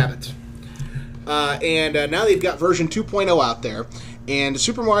Exploding Rabbit, and now they've got version 2.0 out there. And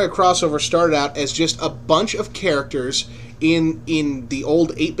Super Mario crossover started out as just a bunch of characters in the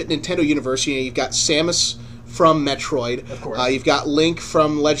old 8-bit Nintendo universe. You've got Samus from Metroid. Of course. You've got Link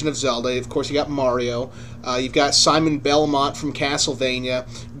from Legend of Zelda. Of course, you got Mario. You've got Simon Belmont from Castlevania.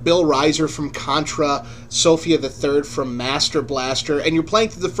 Bill Reiser from Contra, Sophia the Third from Master Blaster, and you're playing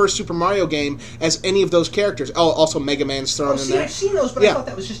through the first Super Mario game as any of those characters. Oh, also Mega Man's thrown in there. I've seen those, but I thought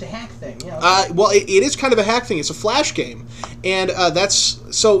that was just a hack thing. Well, it is kind of a hack thing. It's a Flash game, and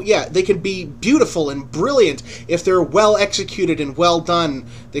they can be beautiful and brilliant if they're well executed and well done.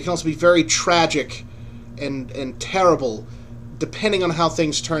 They can also be very tragic and terrible. depending on how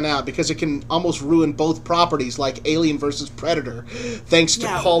things turn out, because it can almost ruin both properties, like Alien versus Predator, thanks to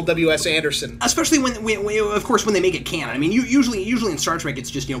Paul W.S. Anderson. Especially when, of course, when they make it canon. I mean, usually in Star Trek,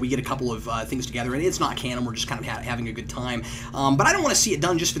 it's just, we get a couple of things together, and it's not canon. We're just kind of having a good time. But I don't want to see it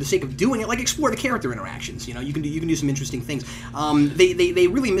done just for the sake of doing it. Like, explore the character interactions. You can do some interesting things. They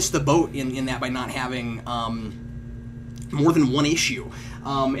really missed the boat in that by not having more than one issue.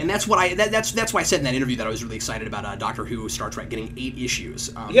 And that's why I said in that interview that I was really excited about Doctor Who, Star Trek getting 8 issues.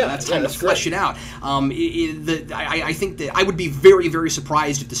 That's time to flesh it out. I think that I would be very, very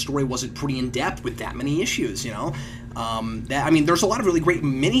surprised if the story wasn't pretty in depth with that many issues. There's a lot of really great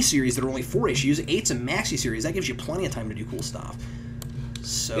miniseries that are only 4 issues. 8's a maxi series. That gives you plenty of time to do cool stuff.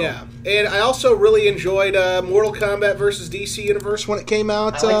 So. Yeah, and I also really enjoyed Mortal Kombat versus DC Universe when it came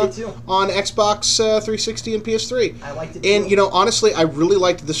out on Xbox 360 and PS3. I liked it too. And, honestly, I really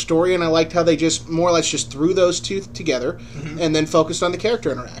liked the story, and I liked how they just more or less just threw those two together and then focused on the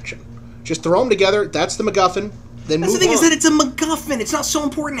character interaction. Just throw them together, that's the MacGuffin. That's the thing, is that it's a MacGuffin. It's not so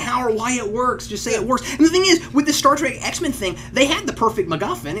important how or why it works. Just say it works. And the thing is, with the Star Trek X-Men thing, they had the perfect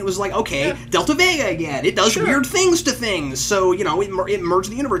MacGuffin. It was like, okay, Delta Vega again. It does weird things to things. So, it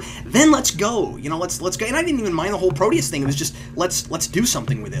merged the universe. Then let's go. Let's go. And I didn't even mind the whole Proteus thing. It was just, let's do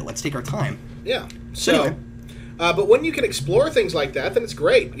something with it. Let's take our time. Yeah. So anyway. But when you can explore things like that, then it's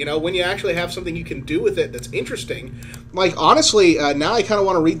great. When you actually have something you can do with it that's interesting. Like, honestly, now I kind of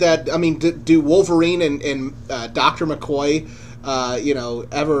want to read that. I mean, do Wolverine and Dr. McCoy,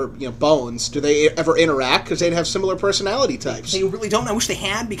 ever, Bones, do they ever interact? Because they'd have similar personality types. They really don't. I wish they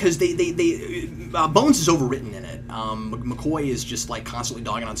had, because Bones is overwritten in it. McCoy is just like constantly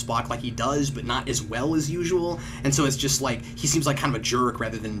dogging on Spock like he does, but not as well as usual. And so it's just like he seems like kind of a jerk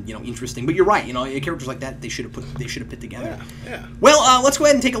rather than interesting. But you're right. Characters like that they should have put together. Yeah. Well, let's go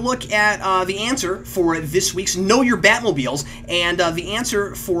ahead and take a look at the answer for this week's Know Your Batmobiles, and the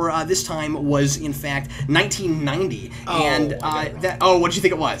answer for this time was in fact 1990. What did you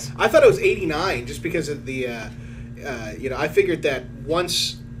think it was? I thought it was 89, just because of the I figured that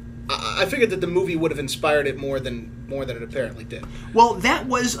the movie would have inspired it more than it apparently did. Well, that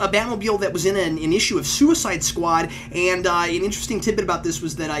was a Batmobile that was in an issue of Suicide Squad, and an interesting tidbit about this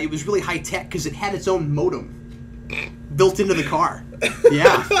was that it was really high tech because it had its own modem built into the car.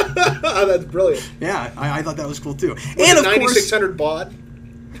 Yeah. That's brilliant. Yeah, I thought that was cool too. And of 9600 baud.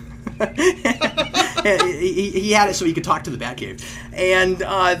 He had it so he could talk to the Batcave. And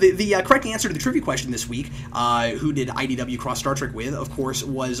the correct answer to the trivia question this week, who did IDW cross Star Trek with, of course,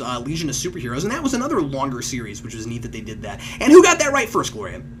 was Legion of Superheroes. And that was another longer series, which was neat that they did that. And who got that right first,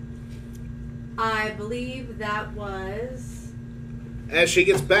 Gloria? I believe that was... As she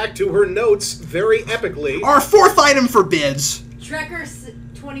gets back to her notes very epically. Our fourth item for bids. Trekker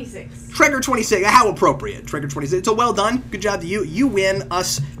 26. Trekker 26. How appropriate. Trekker 26. So well done. Good job to you. You win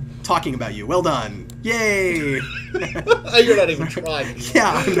us talking about you. Well done. Yay. You're not even trying.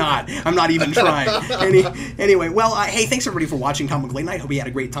 Yeah, I'm not even trying. Anyway, well, hey, thanks everybody for watching Comic Book Late Night. Hope you had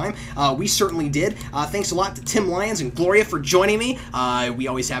a great time. We certainly did. Thanks a lot to Tim Lyons and Gloria for joining me. We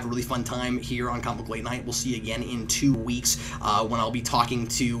always have a really fun time here on Comic Book Late Night. We'll see you again in 2 weeks when I'll be talking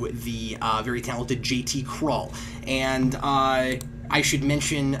to the very talented JT Krull. And I should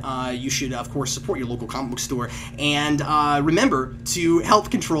mention you should, of course, support your local comic book store. And remember to help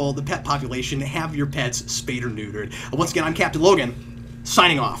control the pet population, have your pets spayed or neutered. Once again, I'm Captain Logan,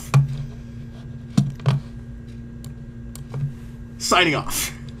 signing off. Signing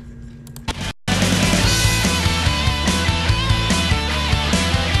off.